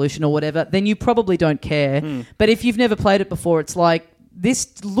higher resolution or whatever, then you probably don't care. But if you've never played it before, it's like,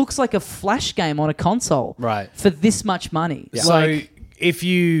 this looks like a Flash game on a console, Right. For this much money. So if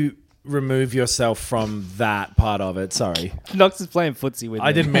you remove yourself from that part of it. Sorry. Knox is playing footsie with me.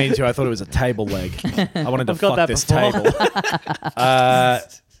 I didn't mean to. I thought it was a table leg. I wanted to I've got fuck that this before. table.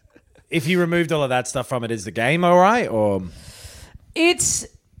 If you removed all of that stuff from it, is the game all right? Or It's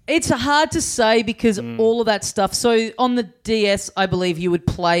hard to say because all of that stuff. So on the DS, I believe you would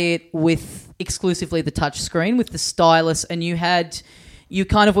play it with exclusively the touch screen with the stylus, and you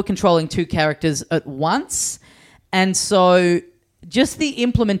kind of were controlling two characters at once, and so just the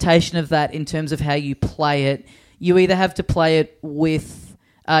implementation of that in terms of how you play it, you either have to play it with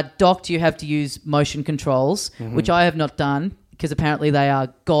docked, you have to use motion controls, which I have not done because apparently they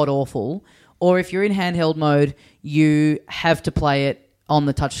are god awful, or if you're in handheld mode, you have to play it on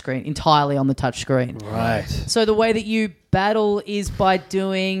the touchscreen, entirely on the touchscreen. Right. So the way that you battle is by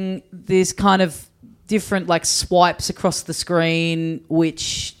doing this kind of different like swipes across the screen,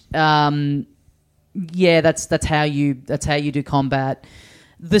 which that's how you do combat.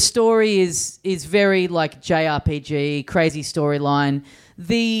 The story is very like JRPG, crazy storyline.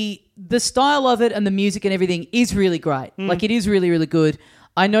 The style of it and the music and everything is really great. Like it is really, really good.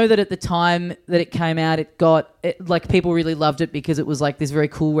 I know that at the time that it came out, like people really loved it because it was like this very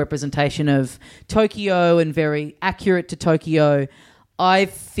cool representation of Tokyo and very accurate to Tokyo. I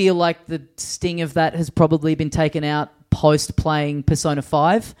feel like the sting of that has probably been taken out post playing Persona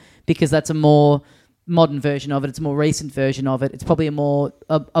 5 because that's a more modern version of it. It's a more recent version of it. It's probably a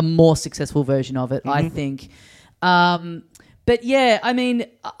more successful version of it, I think. But yeah, I mean,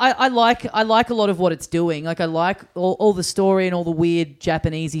 I like a lot of what it's doing. Like I like all the story and all the weird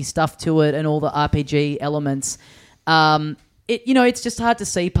Japanesey stuff to it and all the RPG elements. It's just hard to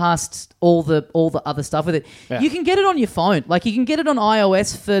see past all the other stuff with it. Yeah. You can get it on your phone. Like you can get it on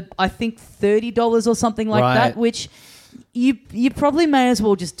iOS for I think $30 or something like that, which you probably may as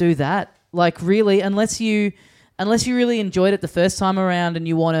well just do that. Like really, unless you really enjoyed it the first time around and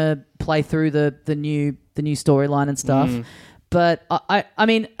you want to play through the new storyline and stuff. But I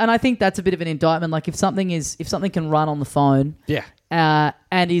mean, and I think that's a bit of an indictment. Like if something can run on the phone,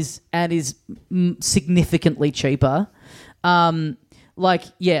 and is significantly cheaper, like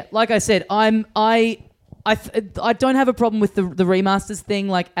I said, I don't have a problem with the remasters thing.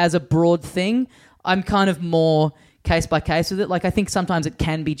 Like as a broad thing, I'm kind of more case by case with it. Like I think sometimes it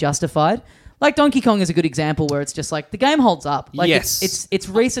can be justified. Like Donkey Kong is a good example where it's just like the game holds up. Like yes. It's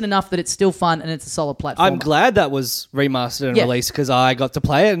recent enough that it's still fun and it's a solid platform. I'm glad that was remastered and released because I got to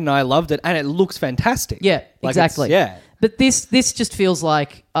play it and I loved it and it looks fantastic. Yeah, like exactly. Yeah. But this just feels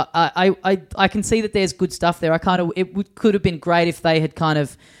like I can see that there's good stuff there. Could have been great if they had kind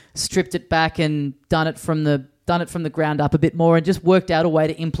of stripped it back and done it from the ground up a bit more and just worked out a way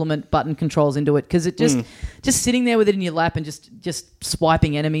to implement button controls into it because it just sitting there with it in your lap and just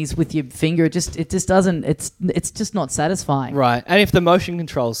swiping enemies with your finger it's just not satisfying. Right. And if the motion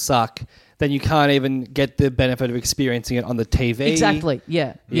controls suck, then you can't even get the benefit of experiencing it on the TV. Exactly.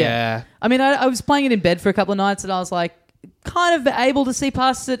 Yeah. I mean, I was playing it in bed for a couple of nights and I was like kind of able to see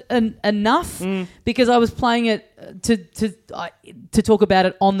past it enough because I was playing it to talk about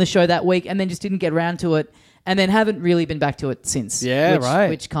it on the show that week and then just didn't get around to it. And then haven't really been back to it since. Yeah, right.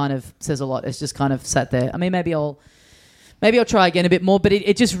 Which kind of says a lot. It's just kind of sat there. I mean, maybe I'll try again a bit more, but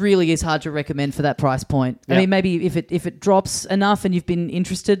it just really is hard to recommend for that price point. Yeah. I mean, maybe if it drops enough and you've been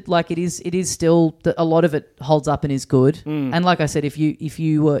interested, like it is still a lot of it holds up and is good. And like I said, if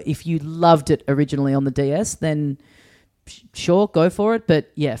you loved it originally on the DS, then sure, go for it. But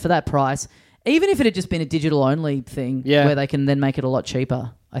yeah, for that price, even if it had just been a digital only thing, where they can then make it a lot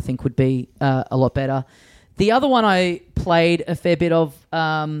cheaper, I think would be a lot better. The other one I played a fair bit of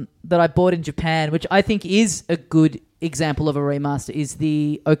that I bought in Japan, which I think is a good example of a remaster, is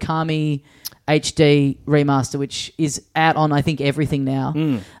the Okami HD remaster, which is out on I think everything now.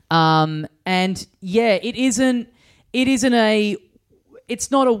 And yeah, it's not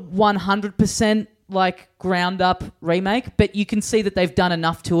a 100% like ground up remake, but you can see that they've done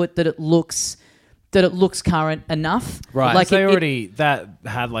enough to it that it looks current enough. Right. Like that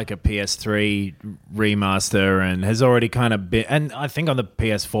had like a PS3 remaster and has already kind of been, and I think on the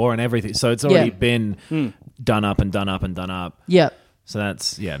PS4 and everything. So it's already been done up and done up and done up. Yeah. So that's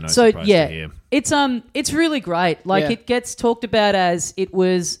surprise to hear. It's really great. Like it gets talked about as it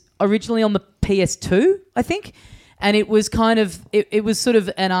was originally on the PS2, I think, and it was kind of it was sort of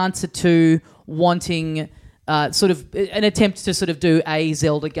an answer to wanting sort of an attempt to sort of do a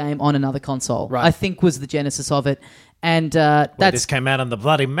Zelda game on another console, right. I think was the genesis of it. And This that's came out on the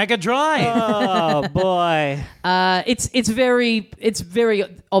bloody Mega Drive. Oh boy. it's very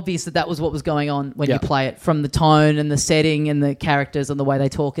obvious that was what was going on when Yeah. you play it, from the tone and the setting and the characters and the way they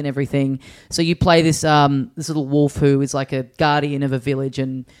talk and everything. So you play this this little wolf who is like a guardian of a village,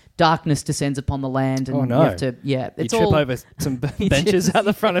 and darkness descends upon the land, and Oh, no. you have to it's you trip all over some benches out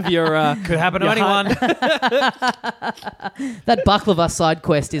the front of your. Could happen to Your anyone. that baklava side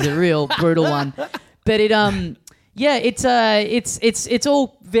quest is a real brutal one. But it's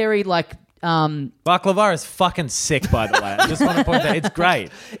all very like Baklava is fucking sick, by the way. I just want to point that. It's great.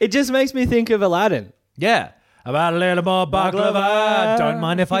 It just makes me think of Aladdin. Yeah. About a little more baklava. Don't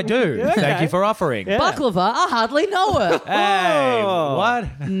mind if I do. Okay. Thank you for offering. Yeah. baklava. I hardly know her. Hey, Oh.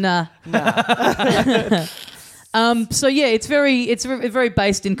 what? Nah. So yeah, it's very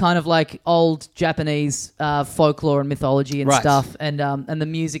based in kind of like old Japanese folklore and mythology and Right. stuff, and the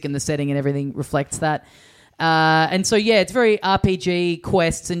music and the setting and everything reflects that. And so yeah, it's very RPG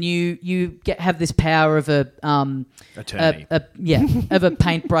quests, and you have this power of Attorney. of a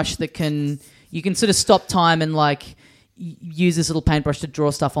paintbrush that you can sort of stop time and like use this little paintbrush to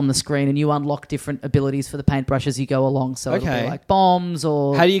draw stuff on the screen, and you unlock different abilities for the paintbrush as you go along. So it'll Okay. be like bombs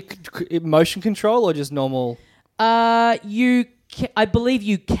or How do you motion control or just normal? I believe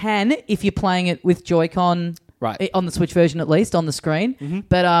you can if you're playing it with Joy-Con, Right. on the Switch version at least on the screen.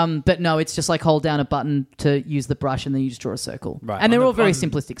 But no, it's just like hold down a button to use the brush, and then you just draw a circle. Right. And they're all very on-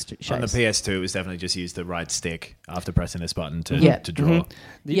 simplistic shapes. On the PS2, it was definitely just use the right stick after pressing this button to Yeah. to draw. You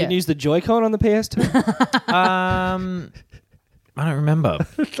Yeah. can use the Joy-Con on the PS2. I don't remember.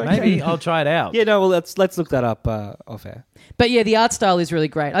 Maybe I'll try it out. Yeah, no. Well, let's look that up off air. But yeah, the art style is really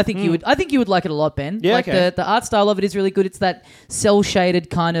great. I think you would like it a lot, Ben. Yeah, like okay. the art style of it is really good. It's that cell shaded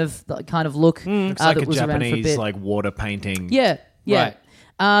kind of look Looks like that a was around for a Japanese bit. like water painting. Yeah. Right.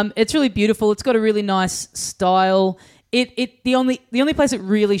 It's really beautiful. It's got a really nice style. The only place it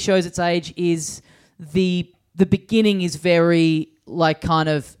really shows its age is the beginning is very like kind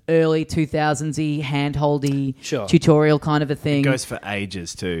of early 2000s-y, hand-holdy Sure. tutorial kind of a thing. It goes for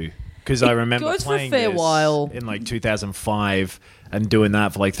ages too. Because I remember goes for a playing fair this while. in like 2005 and doing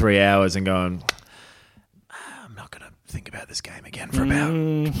that for like 3 hours and going, I'm not going to think about this game again for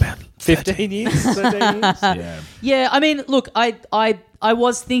about 15 years. 13 years. yeah. Yeah, I mean, look, I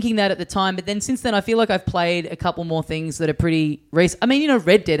was thinking that at the time, but then since then I feel like I've played a couple more things that are pretty recent. I mean,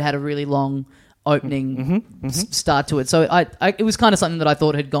 Red Dead had a really long opening start to it, so it was kind of something that I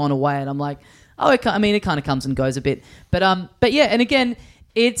thought had gone away, and I'm like, it kind of comes and goes a bit, but yeah, and again,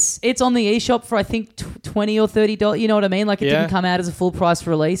 it's on the eShop for I think $20 or $30. You know what I mean? Like it didn't come out as a full price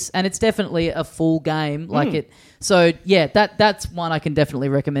release, and it's definitely a full game. Like it. So yeah, that's one I can definitely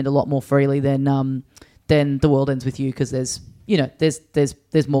recommend a lot more freely than The World Ends With You, because there's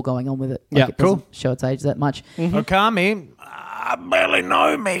more going on with it. Like Yeah, it doesn't cool. show its age that much. Okami, I barely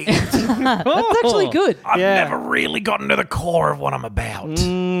know me. That's actually good. I've Yeah. never really gotten to the core of what I'm about.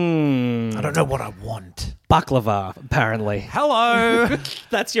 I don't know what I want. Baklava, apparently. Hello.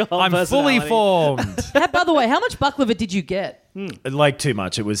 That's your whole I'm fully personality. formed. By the way, how much baklava did you get? Like too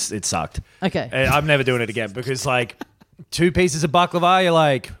much. It sucked. Okay. I'm never doing it again because like 2 pieces of baklava, you're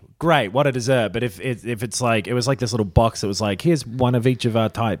like, great, what a dessert. But if it's like, it was like this little box that was like, here's one of each of our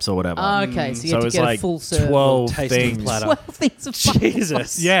types or whatever. Okay, so you So had it to was get like a full serve. 12 tasting things. platter. 12 things of baklava.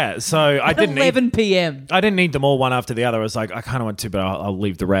 Jesus. Yeah, so I didn't eat. 11 p.m. I didn't eat them all one after the other. I was like, I kind of want to, but I'll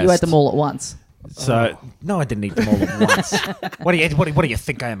leave the rest. You ate them all at once. So no, I didn't eat them all at once. What do you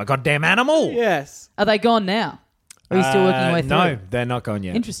think I am, a goddamn animal? Yes. Are they gone now? Or are you still working your way through? No, they're not gone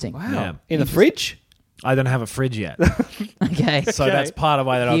yet. Interesting. Wow. Yeah. In the fridge? I don't have a fridge yet, Okay. so that's part of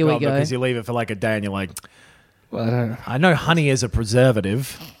why that I've Here we gone, go. because you leave it for like a day and you're like, Well, I don't know. I know honey is a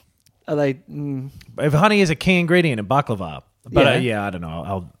preservative. Are they? If honey is a key ingredient in baklava, but Yeah. I don't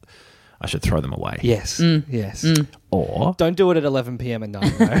know. I should throw them away. Yes. Yes. Or Don't do it at 11 p.m. at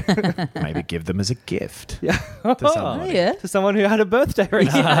night, though. maybe give them as a gift. Yeah. To Oh, somebody. yeah. To someone who had a birthday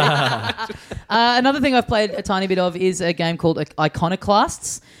recently. Another thing I've played a tiny bit of is a game called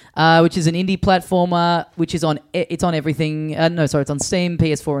Iconoclasts, which is an indie platformer, which is it's on everything. It's on Steam,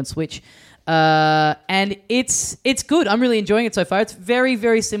 PS4, and Switch. And it's good. I'm really enjoying it so far. It's very,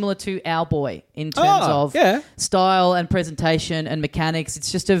 very similar to Owlboy in terms of style and presentation and mechanics.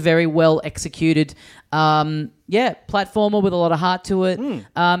 It's just a very well executed, platformer with a lot of heart to it.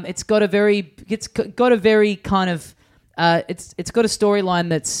 It's got a very kind of. It's got a storyline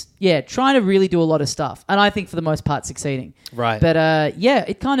that's trying to really do a lot of stuff, and I think for the most part succeeding. Right. But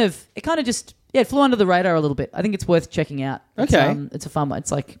it kind of just it flew under the radar a little bit. I think it's worth checking out. Okay. It's a fun one.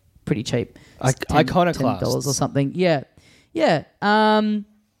 It's like pretty cheap. It's Iconoclasts. $10 or something. Yeah. If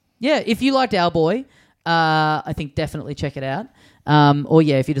you liked Owlboy, I think definitely check it out. Or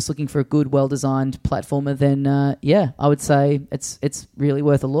if you're just looking for a good, well-designed platformer, then I would say it's really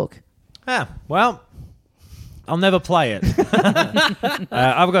worth a look. Well, I'll never play it.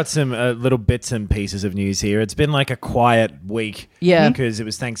 I've got some little bits and pieces of news here. It's been like a quiet week. Yeah. Because it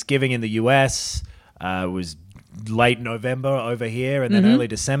was Thanksgiving in the US. It was late November over here, and then early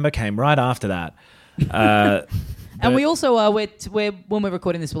December came right after that. And we also are, when we're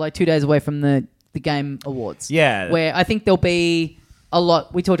recording this, we're like 2 days away from the Game Awards. Yeah. Where I think there'll be a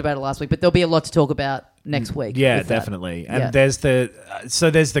lot, we talked about it last week, but there'll be a lot to talk about next week. Yeah, with that. definitely. And there's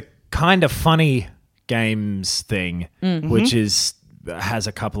the kind of funny games thing, which has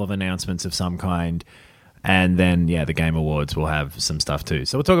a couple of announcements of some kind. And then, the Game Awards will have some stuff too.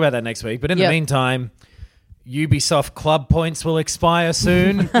 So we'll talk about that next week. But in the meantime, Ubisoft Club points will expire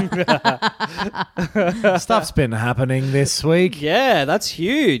soon. Stuff's been happening this week. Yeah, that's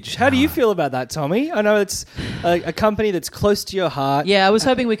huge. How do you feel about that, Tommy? I know it's a company that's close to your heart. Yeah, I was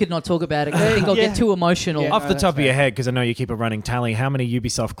hoping we could not talk about it. I think I'll get too emotional. Yeah. Off the top of your head, because I know you keep a running tally, how many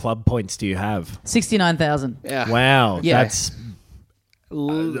Ubisoft Club points do you have? 69,000. Yeah. Wow, Yeah. that's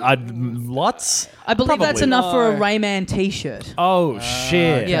lots. I believe that's Probably. enough for a Rayman t-shirt. Oh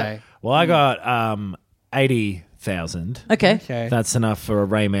shit! Yeah. Well, I got 80,000. Okay. Okay. That's enough for a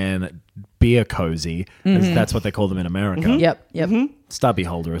Rayman beer cozy. That's what they call them in America. Yep. Stubby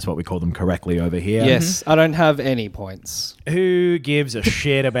holder is what we call them correctly over here. Yes, I don't have any points. Who gives a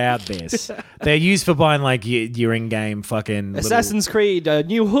shit about this? They're used for buying like your in-game fucking Assassin's Creed, a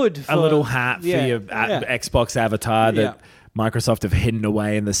new hood. a little hat for your Xbox avatar that Microsoft have hidden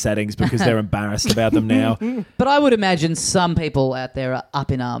away in the settings because they're embarrassed about them now. But I would imagine some people out there are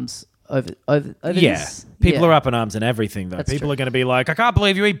up in arms over this. People are up in arms and everything, though. That's People true. are going to be like, I can't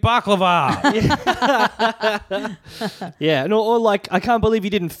believe you eat baklava. Yeah, or like, I can't believe you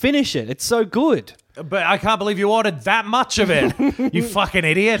didn't finish it. It's so good. But I can't believe you ordered that much of it. You fucking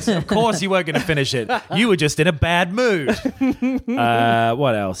idiot. Of course you weren't going to finish it. You were just in a bad mood.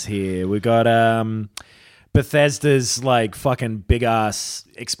 What else here? We got Bethesda's like fucking big ass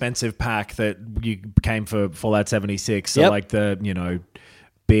expensive pack that you came for Fallout 76. So like the,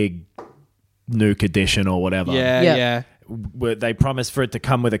 big nuke edition or whatever. Yeah. Where they promised for it to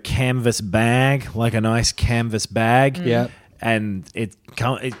come with a canvas bag, like a nice canvas bag. Yeah. And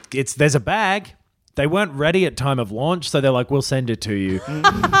it's there's a bag. They weren't ready at time of launch, so they're like, we'll send it to you.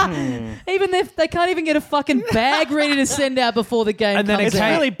 Even if they can't even get a fucking bag ready to send out before the game And then comes it out.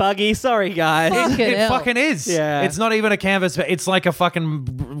 It's really buggy. Sorry, guys. Fucking It hell. fucking is. Yeah. It's not even a canvas bag. It's like a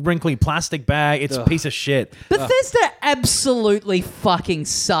fucking wrinkly plastic bag. It's a piece of shit. Bethesda absolutely fucking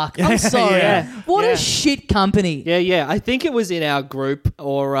suck. I'm sorry. Yeah. What a shit company. Yeah. I think it was in our group,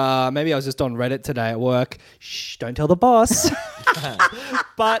 or maybe I was just on Reddit today at work. Shh, don't tell the boss.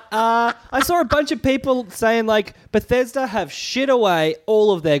 But I saw a bunch of people saying, like, Bethesda have shit away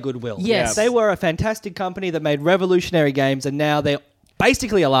all of their goodwill. Yes. They were a fantastic company that made revolutionary games, and now they're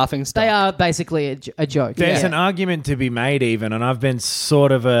basically a laughing stock. They are basically a joke. There's Yeah. an argument to be made even, and I've been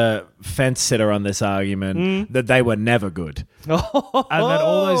sort of a fence sitter on this argument, that they were never good. And that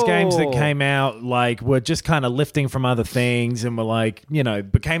all those games that came out like were just kind of lifting from other things and were like,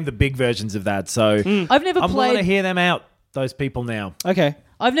 became the big versions of that. So I've never I'm willing to played. heir them out, those people now. Okay.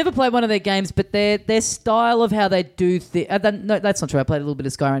 I've never played one of their games, but their style of how they do no, that's not true. I played a little bit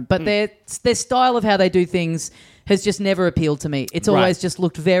of Skyrim, but their style of how they do things has just never appealed to me. It's always just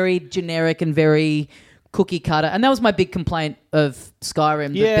looked very generic and very cookie cutter, and that was my big complaint of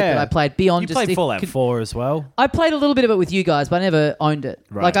Skyrim. The bit that I played beyond You just played Fallout 4 as well. I played a little bit of it with you guys, but I never owned it.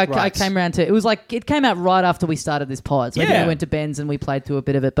 Right. Like I came around to it was like it came out right after we started this pod. So I think we went to Ben's and we played through a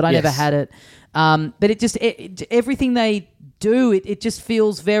bit of it, but I never had it. But it just everything they do, it just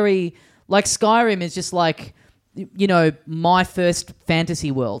feels very like Skyrim is just like my first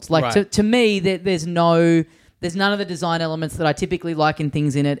fantasy world. Like to me, there's none of the design elements that I typically like in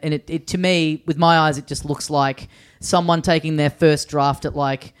things in it, and it to me, with my eyes, it just looks like someone taking their first draft at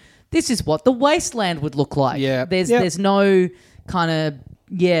like, this is what the wasteland would look like. Yeah. There's no kind of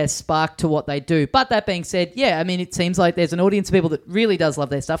spark to what they do. But that being said, I mean, it seems like there's an audience of people that really does love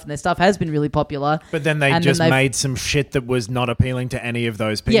their stuff, and their stuff has been really popular. But then they just made some shit that was not appealing to any of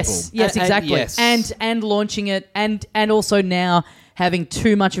those people. Yes, exactly. And launching it, and also now having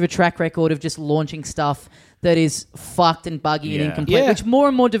too much of a track record of just launching stuff that is fucked and buggy and incomplete, which more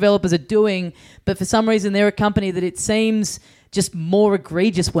and more developers are doing. But for some reason, they're a company that it seems just more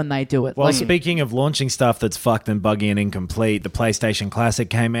egregious when they do it. Well, speaking of launching stuff that's fucked and buggy and incomplete, the PlayStation Classic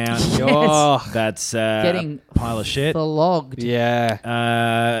came out. Oh, That's getting a pile of shit. flogged.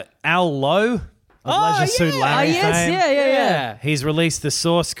 yeah. Al Lowe, of Leisure Suit Oh, Larry yes, fame. yeah. He's released the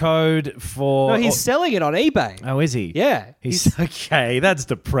source code for. No, he's selling it on eBay. Oh, is he? Yeah. He's okay. That's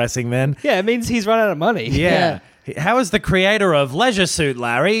depressing, then. Yeah, it means he's run out of money. Yeah. How has the creator of Leisure Suit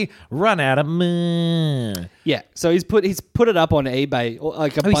Larry run out of money? Yeah, so he's put it up on eBay,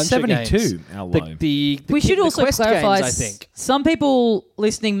 like a he's bunch 72, of games. how low. We should also Quest clarify. games, I think. Some people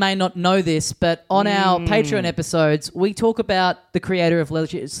listening may not know this, but on our Patreon episodes, we talk about the creator of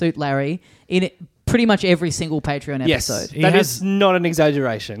Leisure Suit Larry in pretty much every single Patreon Yes, episode. He that has- is not an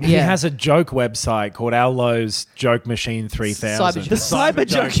exaggeration. He Yeah. has a joke website called Allo's Joke Machine 3000. Cyber- The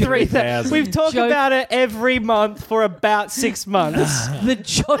Cyberjoke 3000. We've talked Joke- about it every month for about 6 months. The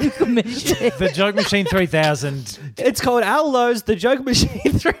joke machine. The Joke Machine 3000. It's called Allo's The Joke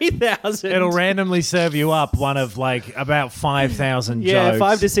Machine 3000. It'll randomly serve you up one of like about 5,000 yeah, jokes.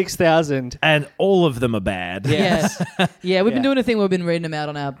 5 to 6,000. And all of them are bad. Yes. Yeah, we've been Yeah. doing a thing where we've been reading them out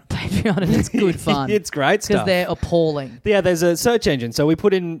on our Patreon, and it's good fun. It's great because stuff. they're appalling. Yeah, there's a search engine, so we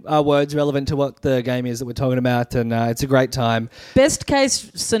put in words relevant to what the game is that we're talking about, and it's a great time. Best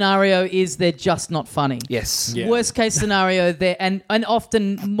case scenario is they're just not funny. Yes. Yeah. Worst case scenario, they're and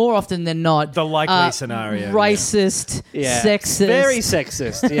more often than not, The likely scenario, racist, Yeah. sexist, Very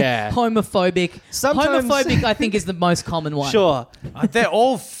sexist, yeah. homophobic. Sometimes- Homophobic, I think, is the most common one. Sure. They're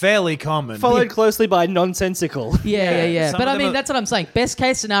all fairly common. Followed closely by nonsensical. Yeah. Some But of I them mean, are- that's what I'm saying. Best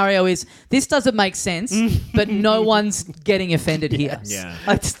case scenario is this doesn't make sense, but no one's getting offended here. Yeah.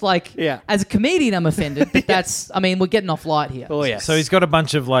 It's like, Yeah. as a comedian, I'm offended, but that's, I mean, we're getting off light here. Oh, yes. So he's got a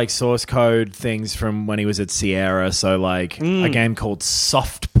bunch of like source code things from when he was at Sierra. So like a game called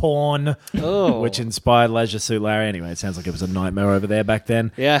Soft Porn, Oh. which inspired Leisure Suit Larry. Anyway, it sounds like it was a nightmare over there back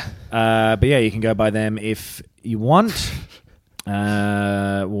then. Yeah. But yeah, you can go buy them if you want.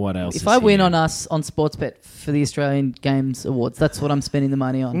 What else? If is I win here? on us on Sportsbet for the Australian Games Awards, that's what I'm spending the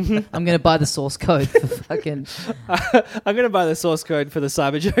money on. Mm-hmm. I'm going to buy the source code for fucking. I'm going to buy the source code for the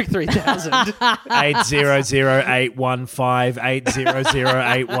Cyberjoke 3000.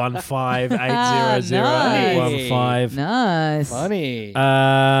 800-815-800-815. Nice. Funny.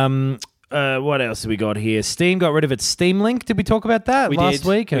 What else have we got here? Steam got rid of its Steam Link. Did we talk about that We last did.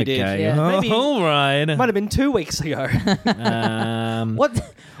 week? We Okay. did. Yeah. Maybe- All right. Might have been 2 weeks ago.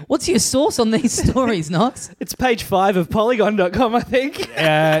 What's your source on these stories, Knox? It's page 5 of Polygon.com, I think.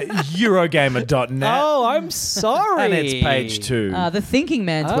 Eurogamer.net. Oh, I'm sorry. And it's page 2. The Thinking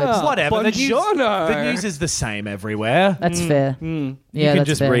Man's Ah. website. Whatever. Buongiorno. The news is the same everywhere. That's fair. Yeah, You can that's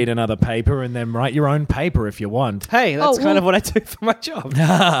just fair. read another paper and then write your own paper if you want. Hey, that's Oh, kind well- of what I do for my job.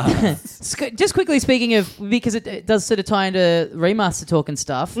 Just quickly speaking of, because it does sort of tie into remaster talk and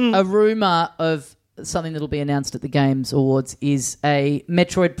stuff, a rumor of something that'll be announced at the Games Awards is a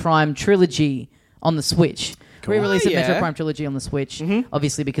Metroid Prime trilogy on the Switch. Re-release of Oh, yeah. Metroid Prime trilogy on the Switch,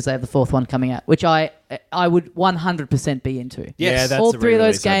 obviously because they have the fourth one coming out, which I would 100% be into. Yes. Yeah, that's all a three of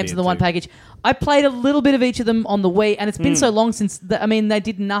those re-release I'd be games in the one into. package. I played a little bit of each of them on the Wii, and it's been so long since. They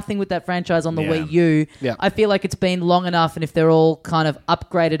did nothing with that franchise on the Yeah. Wii U. Yeah. I feel like it's been long enough, and if they're all kind of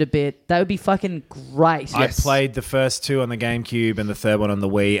upgraded a bit, that would be fucking great. I played the first 2 on the GameCube and the third one on the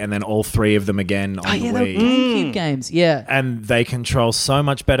Wii, and then all 3 of them again on Oh, yeah, the they were Wii. GameCube games. Yeah. And they control so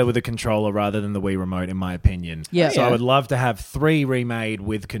much better with a controller rather than the Wii remote, in my opinion. Yeah. So Yeah. I would love to have 3 remade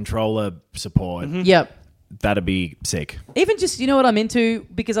with controller support. Yep. That'd be sick. Even just, you know what I'm into,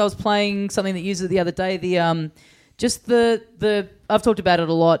 because I was playing something that uses it the other day. Just the I've talked about it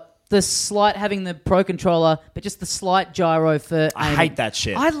a lot. The slight having the Pro controller, but just the slight gyro for. I aiming. hate that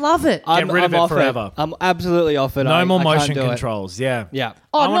shit. I love it. Get rid of it off forever. I'm absolutely off it. No more I can't motion do it. controls. Yeah. Yeah.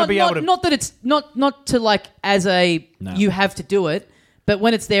 I wanna be able to- Not that it's not to like as a No. you have to do it, but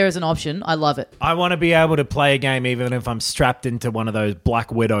when it's there as an option, I love it. I want to be able to play a game even if I'm strapped into one of those Black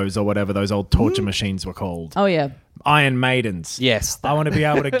Widows or whatever those old torture machines were called. Oh yeah. Iron Maidens. Yes. I want to be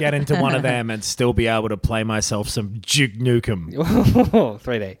able to get into one of them and still be able to play myself some Duke Nukem.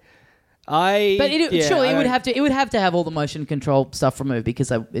 3D. But surely I it would don't- have to have all the motion control stuff removed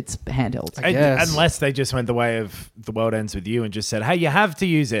because it's handheld. guess. Unless they just went the way of The World Ends With You and just said, hey, you have to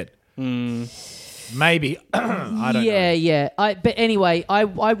use it. Maybe. I don't know. Yeah. But anyway, I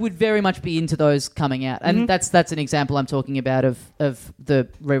would very much be into those coming out, and that's an example I'm talking about of the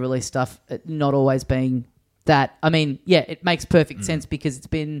re-release stuff not always being that. I mean, yeah, it makes perfect sense because it's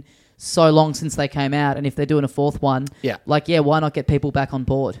been so long since they came out, and if they're doing a fourth one, why not get people back on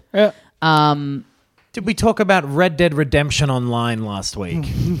board? Yeah. Did we talk about Red Dead Redemption Online last week?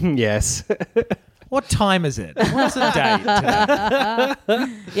 Yes. What time is it? What's the date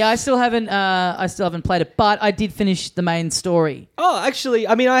today? Yeah, I still haven't played it, but I did finish the main story. Oh, actually,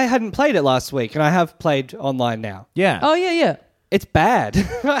 I mean, I hadn't played it last week, and I have played online now. Yeah. Oh yeah. It's bad.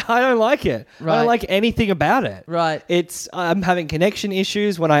 I don't like it. I Right. don't like anything about it. Right. I'm having connection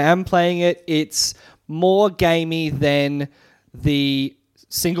issues when I am playing it. It's more gamey than the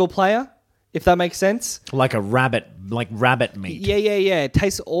single player, if that makes sense. Like rabbit meat. Yeah. It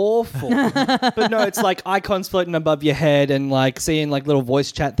tastes awful. But no, it's like icons floating above your head and like seeing like little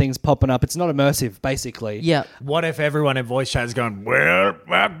voice chat things popping up. It's not immersive, basically. Yeah. What if everyone in voice chat is going, well,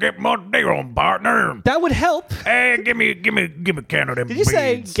 I'll get my deal on, partner. That would help. Hey, give me a can of them Did you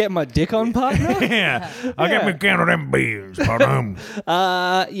say get my dick on, partner? Yeah. I'll get me a can of them beans, partner.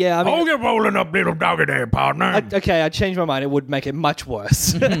 Yeah, I mean... Hold your rolling up little doggy there, partner. Okay, I changed my mind. It would make it much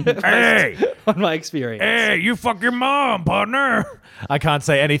worse Hey, on my experience. hey, you fuck your mom, partner. I can't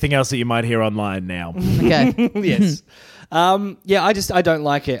say anything else that you might hear online now. Okay. Yes. Yeah, I don't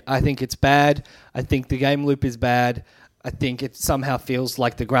like it. I think it's bad. I think the game loop is bad. I think it somehow feels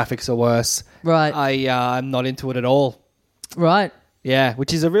like the graphics are worse. Right. I'm not into it at all. Right. Yeah,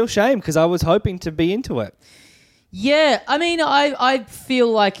 which is a real shame because I was hoping to be into it. Yeah, I mean, I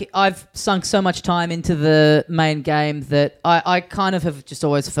feel like I've sunk so much time into the main game that I kind of have just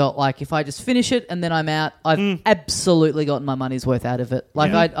always felt like if I just finish it and then I'm out, I've absolutely gotten my money's worth out of it.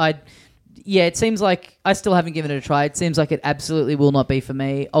 Like yeah, it seems like I still haven't given it a try. It seems like it absolutely will not be for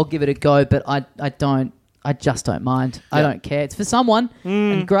me. I'll give it a go, but I just don't mind. I don't care. It's for someone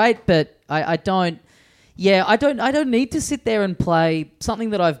and great, but I don't. Yeah, I don't need to sit there and play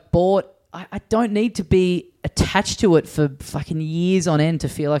something that I've bought. I don't need to be attached to it for fucking years on end to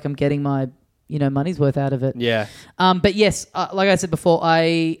feel like I'm getting my money's worth out of it. Yeah. But yes, like I said before,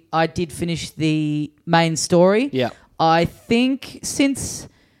 I did finish the main story. Yeah. I think since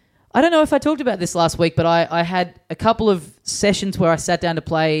I don't know if I talked about this last week, but I had a couple of sessions where I sat down to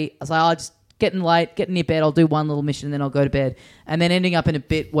play. I was like, I'll just getting late, getting near bed. I'll do one little mission and then I'll go to bed. And then ending up in a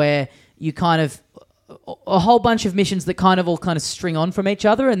bit where you kind of a whole bunch of missions that kind of all kind of string on from each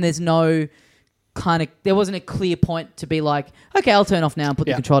other, and there's no there wasn't a clear point to be like, okay, I'll turn off now and put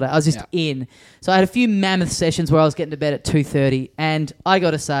the control down. I was just in. So I had a few mammoth sessions where I was getting to bed at 2:30, and I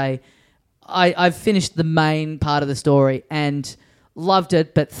got to say, I've finished the main part of the story and loved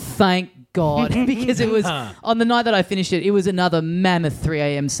it, but thank God, because it was on the night that I finished it, it was another mammoth 3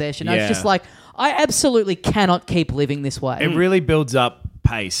 a.m. session. I was just like, I absolutely cannot keep living this way. It really builds up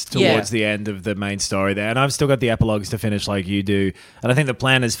pace towards the end of the main story there. And I've still got the epilogues to finish like you do. And I think the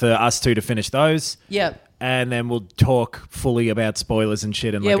plan is for us two to finish those. Yeah. And then we'll talk fully about spoilers and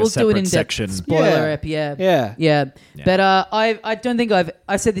shit in like we'll a separate do it in section. Spoiler ep, yeah. But I don't think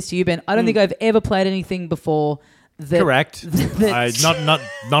I said this to you, Ben. I don't think I've ever played anything before that... Correct. Not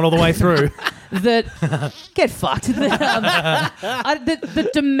all the way through. That get fucked. That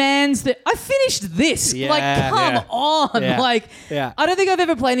demands that I finished this. Like, come on. Yeah. Like, Yeah. I don't think I've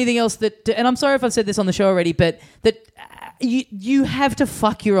ever played anything else that. And I'm sorry if I've said this on the show already, but that you have to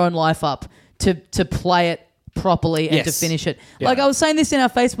fuck your own life up to play it properly and to finish it. Yeah. Like I was saying this in our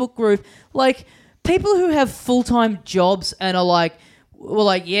Facebook group. Like people who have full-time jobs and are like. Well,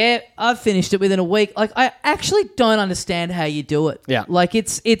 like, yeah, I've finished it within a week. Like, I actually don't understand how you do it. Yeah. Like,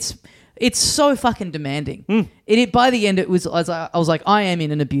 it's so fucking demanding. It by the end, I was like, I am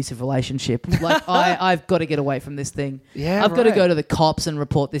in an abusive relationship. Like, I've got to get away from this thing. Yeah, I've got to right. go to the cops and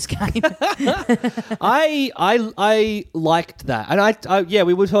report this game. I liked that, and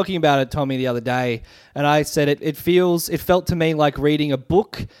we were talking about it, Tommy, the other day, and I said it felt to me like reading a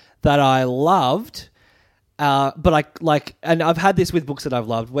book that I loved. But and I've had this with books that I've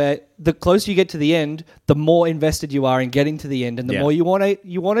loved, where the closer you get to the end, the more invested you are in getting to the end, and the more you want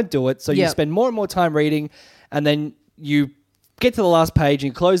to do it. So you spend more and more time reading, and then you get to the last page and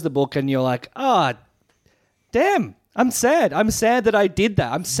you close the book, and you're like, damn, I'm sad. I'm sad that I did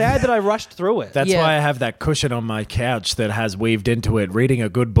that. I'm sad that I rushed through it. That's why I have that cushion on my couch that has weaved into it. Reading a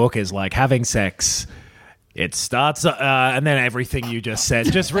good book is like having sex. It starts, and then everything you just said.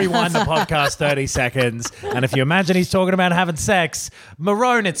 Just rewind the podcast 30 seconds, and if you imagine he's talking about having sex,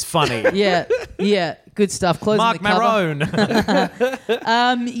 Marone, it's funny. Yeah, good stuff. Closing Mark the cover. Marone.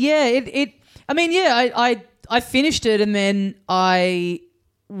 I finished it, and then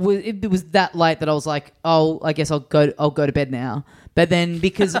it was that late that I was like, oh, I guess I'll go to bed now. But then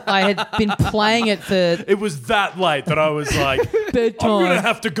because I had been playing it for... It was that late that I was like, bedtime. I'm going to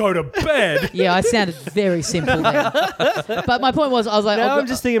have to go to bed. Yeah, I sounded very simple then. But my point was, I was like... Now I'm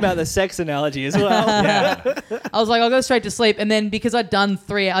just thinking about the sex analogy as well. I was like, I'll go straight to sleep. And then because I'd done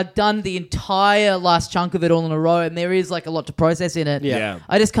the entire last chunk of it all in a row, and there is like a lot to process in it. Yeah.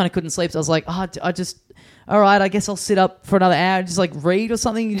 I just kind of couldn't sleep. So I was like, all right, I guess I'll sit up for another hour and just like read or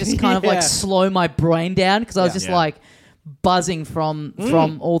something and just kind of like slow my brain down because I was just like... buzzing from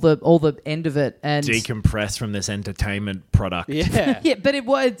all the end of it and Decompress from this entertainment product. Yeah. yeah, but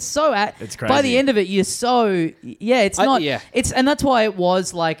it's so It's by crazy. the end of it you're so it's not yeah. it's and that's why it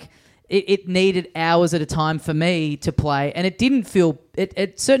was like it needed hours at a time for me to play, and it didn't feel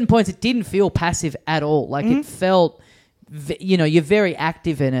at certain points it didn't feel passive at all. Like it felt you're very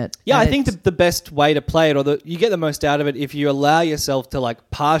active in it. Yeah, and I think the best way to play it, or you get the most out of it, if you allow yourself to like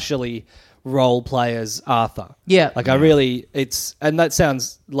partially role play as Arthur. Yeah. Like I really, and that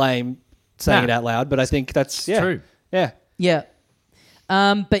sounds lame saying Nah. it out loud, but I think that's true. Yeah. yeah.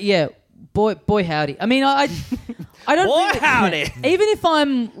 But yeah, boy howdy. I mean, I don't Boy really, howdy. even if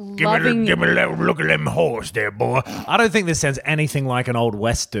I'm loving Give me a look at them horse there, boy. I don't think this sounds anything like an old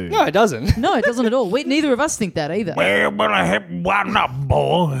West dude. No, it doesn't. No, it doesn't at all. Neither of us think that either. Well, why not,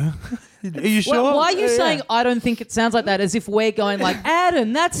 boy? Are you sure? Why are you saying I don't think it sounds like that? As if we're going like,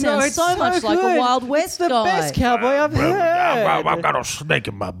 Adam, that sounds so much like a Wild West It's the guy. best cowboy I've heard. I've got a snake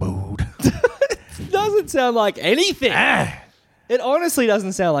in my boot. It doesn't sound like anything. It honestly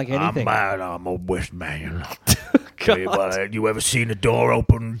doesn't sound like anything. I'm a West man. You ever seen a door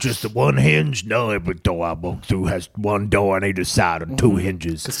open just at one hinge? No, every door I walk through has one door on either side and two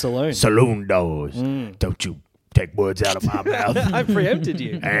hinges. The saloon. Saloon doors. Don't you take words out of my mouth. I preempted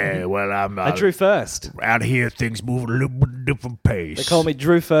you. Well, I drew first. out here, things move at a little bit different pace. They call me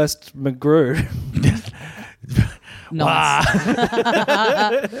Drew First McGrew. Nice.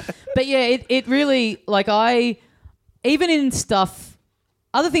 But yeah, it really, like even in stuff,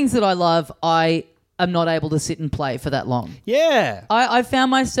 other things that I love, I am not able to sit and play for that long. Yeah. I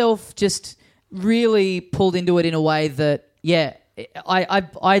found myself just really pulled into it in a way that,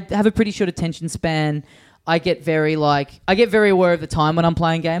 I have a pretty short attention span. I get very aware of the time when I'm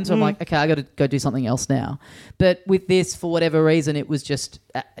playing games. So I'm like, okay, I got to go do something else now. But with this, for whatever reason, it was just,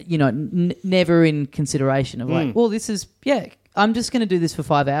 never in consideration of like, well, this is, I'm just going to do this for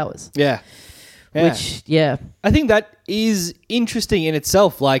 5 hours. Yeah. Which, I think that is interesting in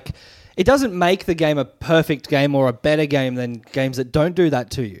itself. Like, it doesn't make the game a perfect game or a better game than games that don't do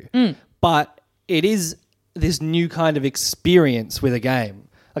that to you. But it is this new kind of experience with a game.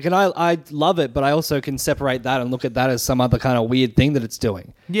 Like, and I love it, but I also can separate that and look at that as some other kind of weird thing that it's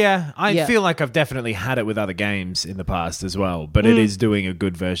doing. Yeah, I Yeah. feel like I've definitely had it with other games in the past as well, but it is doing a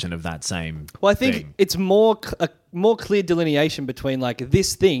good version of that same Well, I think thing. it's a more clear delineation between like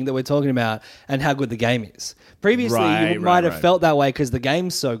this thing that we're talking about and how good the game is. Previously, you might have felt that way because the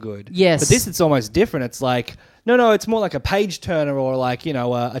game's so good. Yes. But this, it's almost different. It's like, no, it's more like a page turner or like,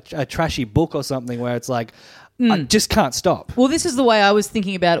 a trashy book or something where it's like, I just can't stop. Well, this is the way I was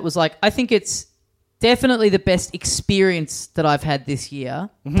thinking about it. Was like, I think it's definitely the best experience that I've had this year,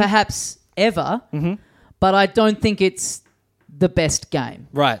 perhaps ever. But I don't think it's the best game.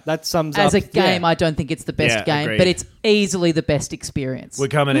 Right. That sums up. As a game, yeah. I don't think it's the best Yeah, game, agreed. but it's easily the best experience. We're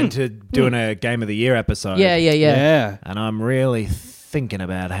coming into doing a Game of the Year episode. Yeah. Yeah. And I'm really thinking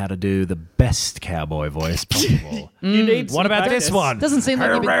about how to do the best cowboy voice possible. You need What some about this practice. one? Doesn't seem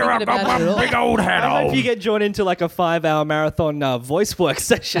like you've been thinking about it at all. Big old hat I hope on. you get joined into like a 5-hour marathon voice work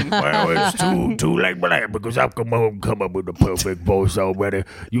session. Well, it's too late for that because I've come up with the perfect voice already.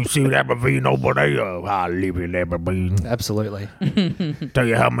 You see that ravine over there? I live in that ravine. Absolutely. Tell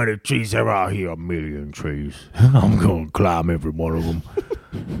you how many trees there are here. 1 million trees. I'm going to climb every one of them.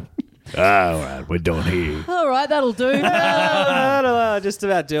 All right, we're done here. All right, that'll do. Just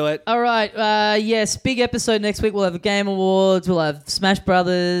about do it. All right. Yes, big episode next week. We'll have Game Awards. We'll have Smash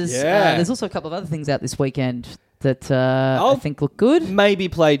Brothers. Yeah. There's also a couple of other things out this weekend that I think look good. Maybe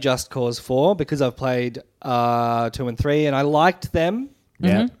play Just Cause 4 because I've played 2 and 3 and I liked them.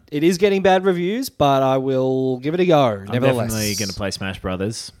 Yeah. It is getting bad reviews, but I will give it a go. I'm Nevertheless, definitely going to play Smash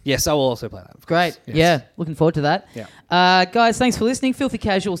Brothers. Yes, I will also play that. Of course. Great. Yes. Yeah, looking forward to that. Yeah. Guys, thanks for listening.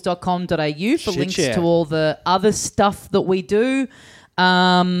 Filthycasuals.com.au for Shit, links yeah. to all the other stuff that we do.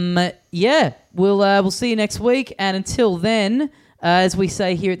 We'll see you next week. And until then, as we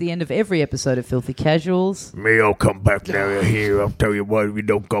say here at the end of every episode of Filthy Casuals, Me, I'll come back down here. I'll tell you what, if you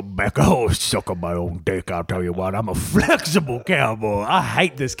don't come back, I'll suck on my own dick. I'll tell you what, I'm a flexible cowboy. I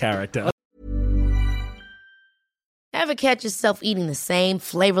hate this character. Ever catch yourself eating the same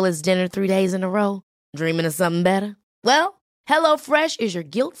flavorless dinner 3 days in a row? Dreaming of something better? Well, HelloFresh is your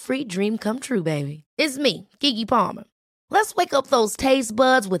guilt-free dream come true, baby. It's me, Keke Palmer. Let's wake up those taste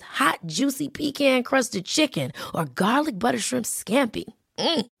buds with hot, juicy pecan-crusted chicken or garlic butter shrimp scampi.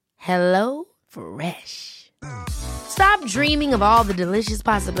 Hello Fresh. Stop dreaming of all the delicious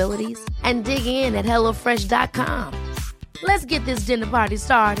possibilities and dig in at HelloFresh.com. Let's get this dinner party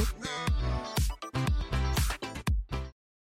started.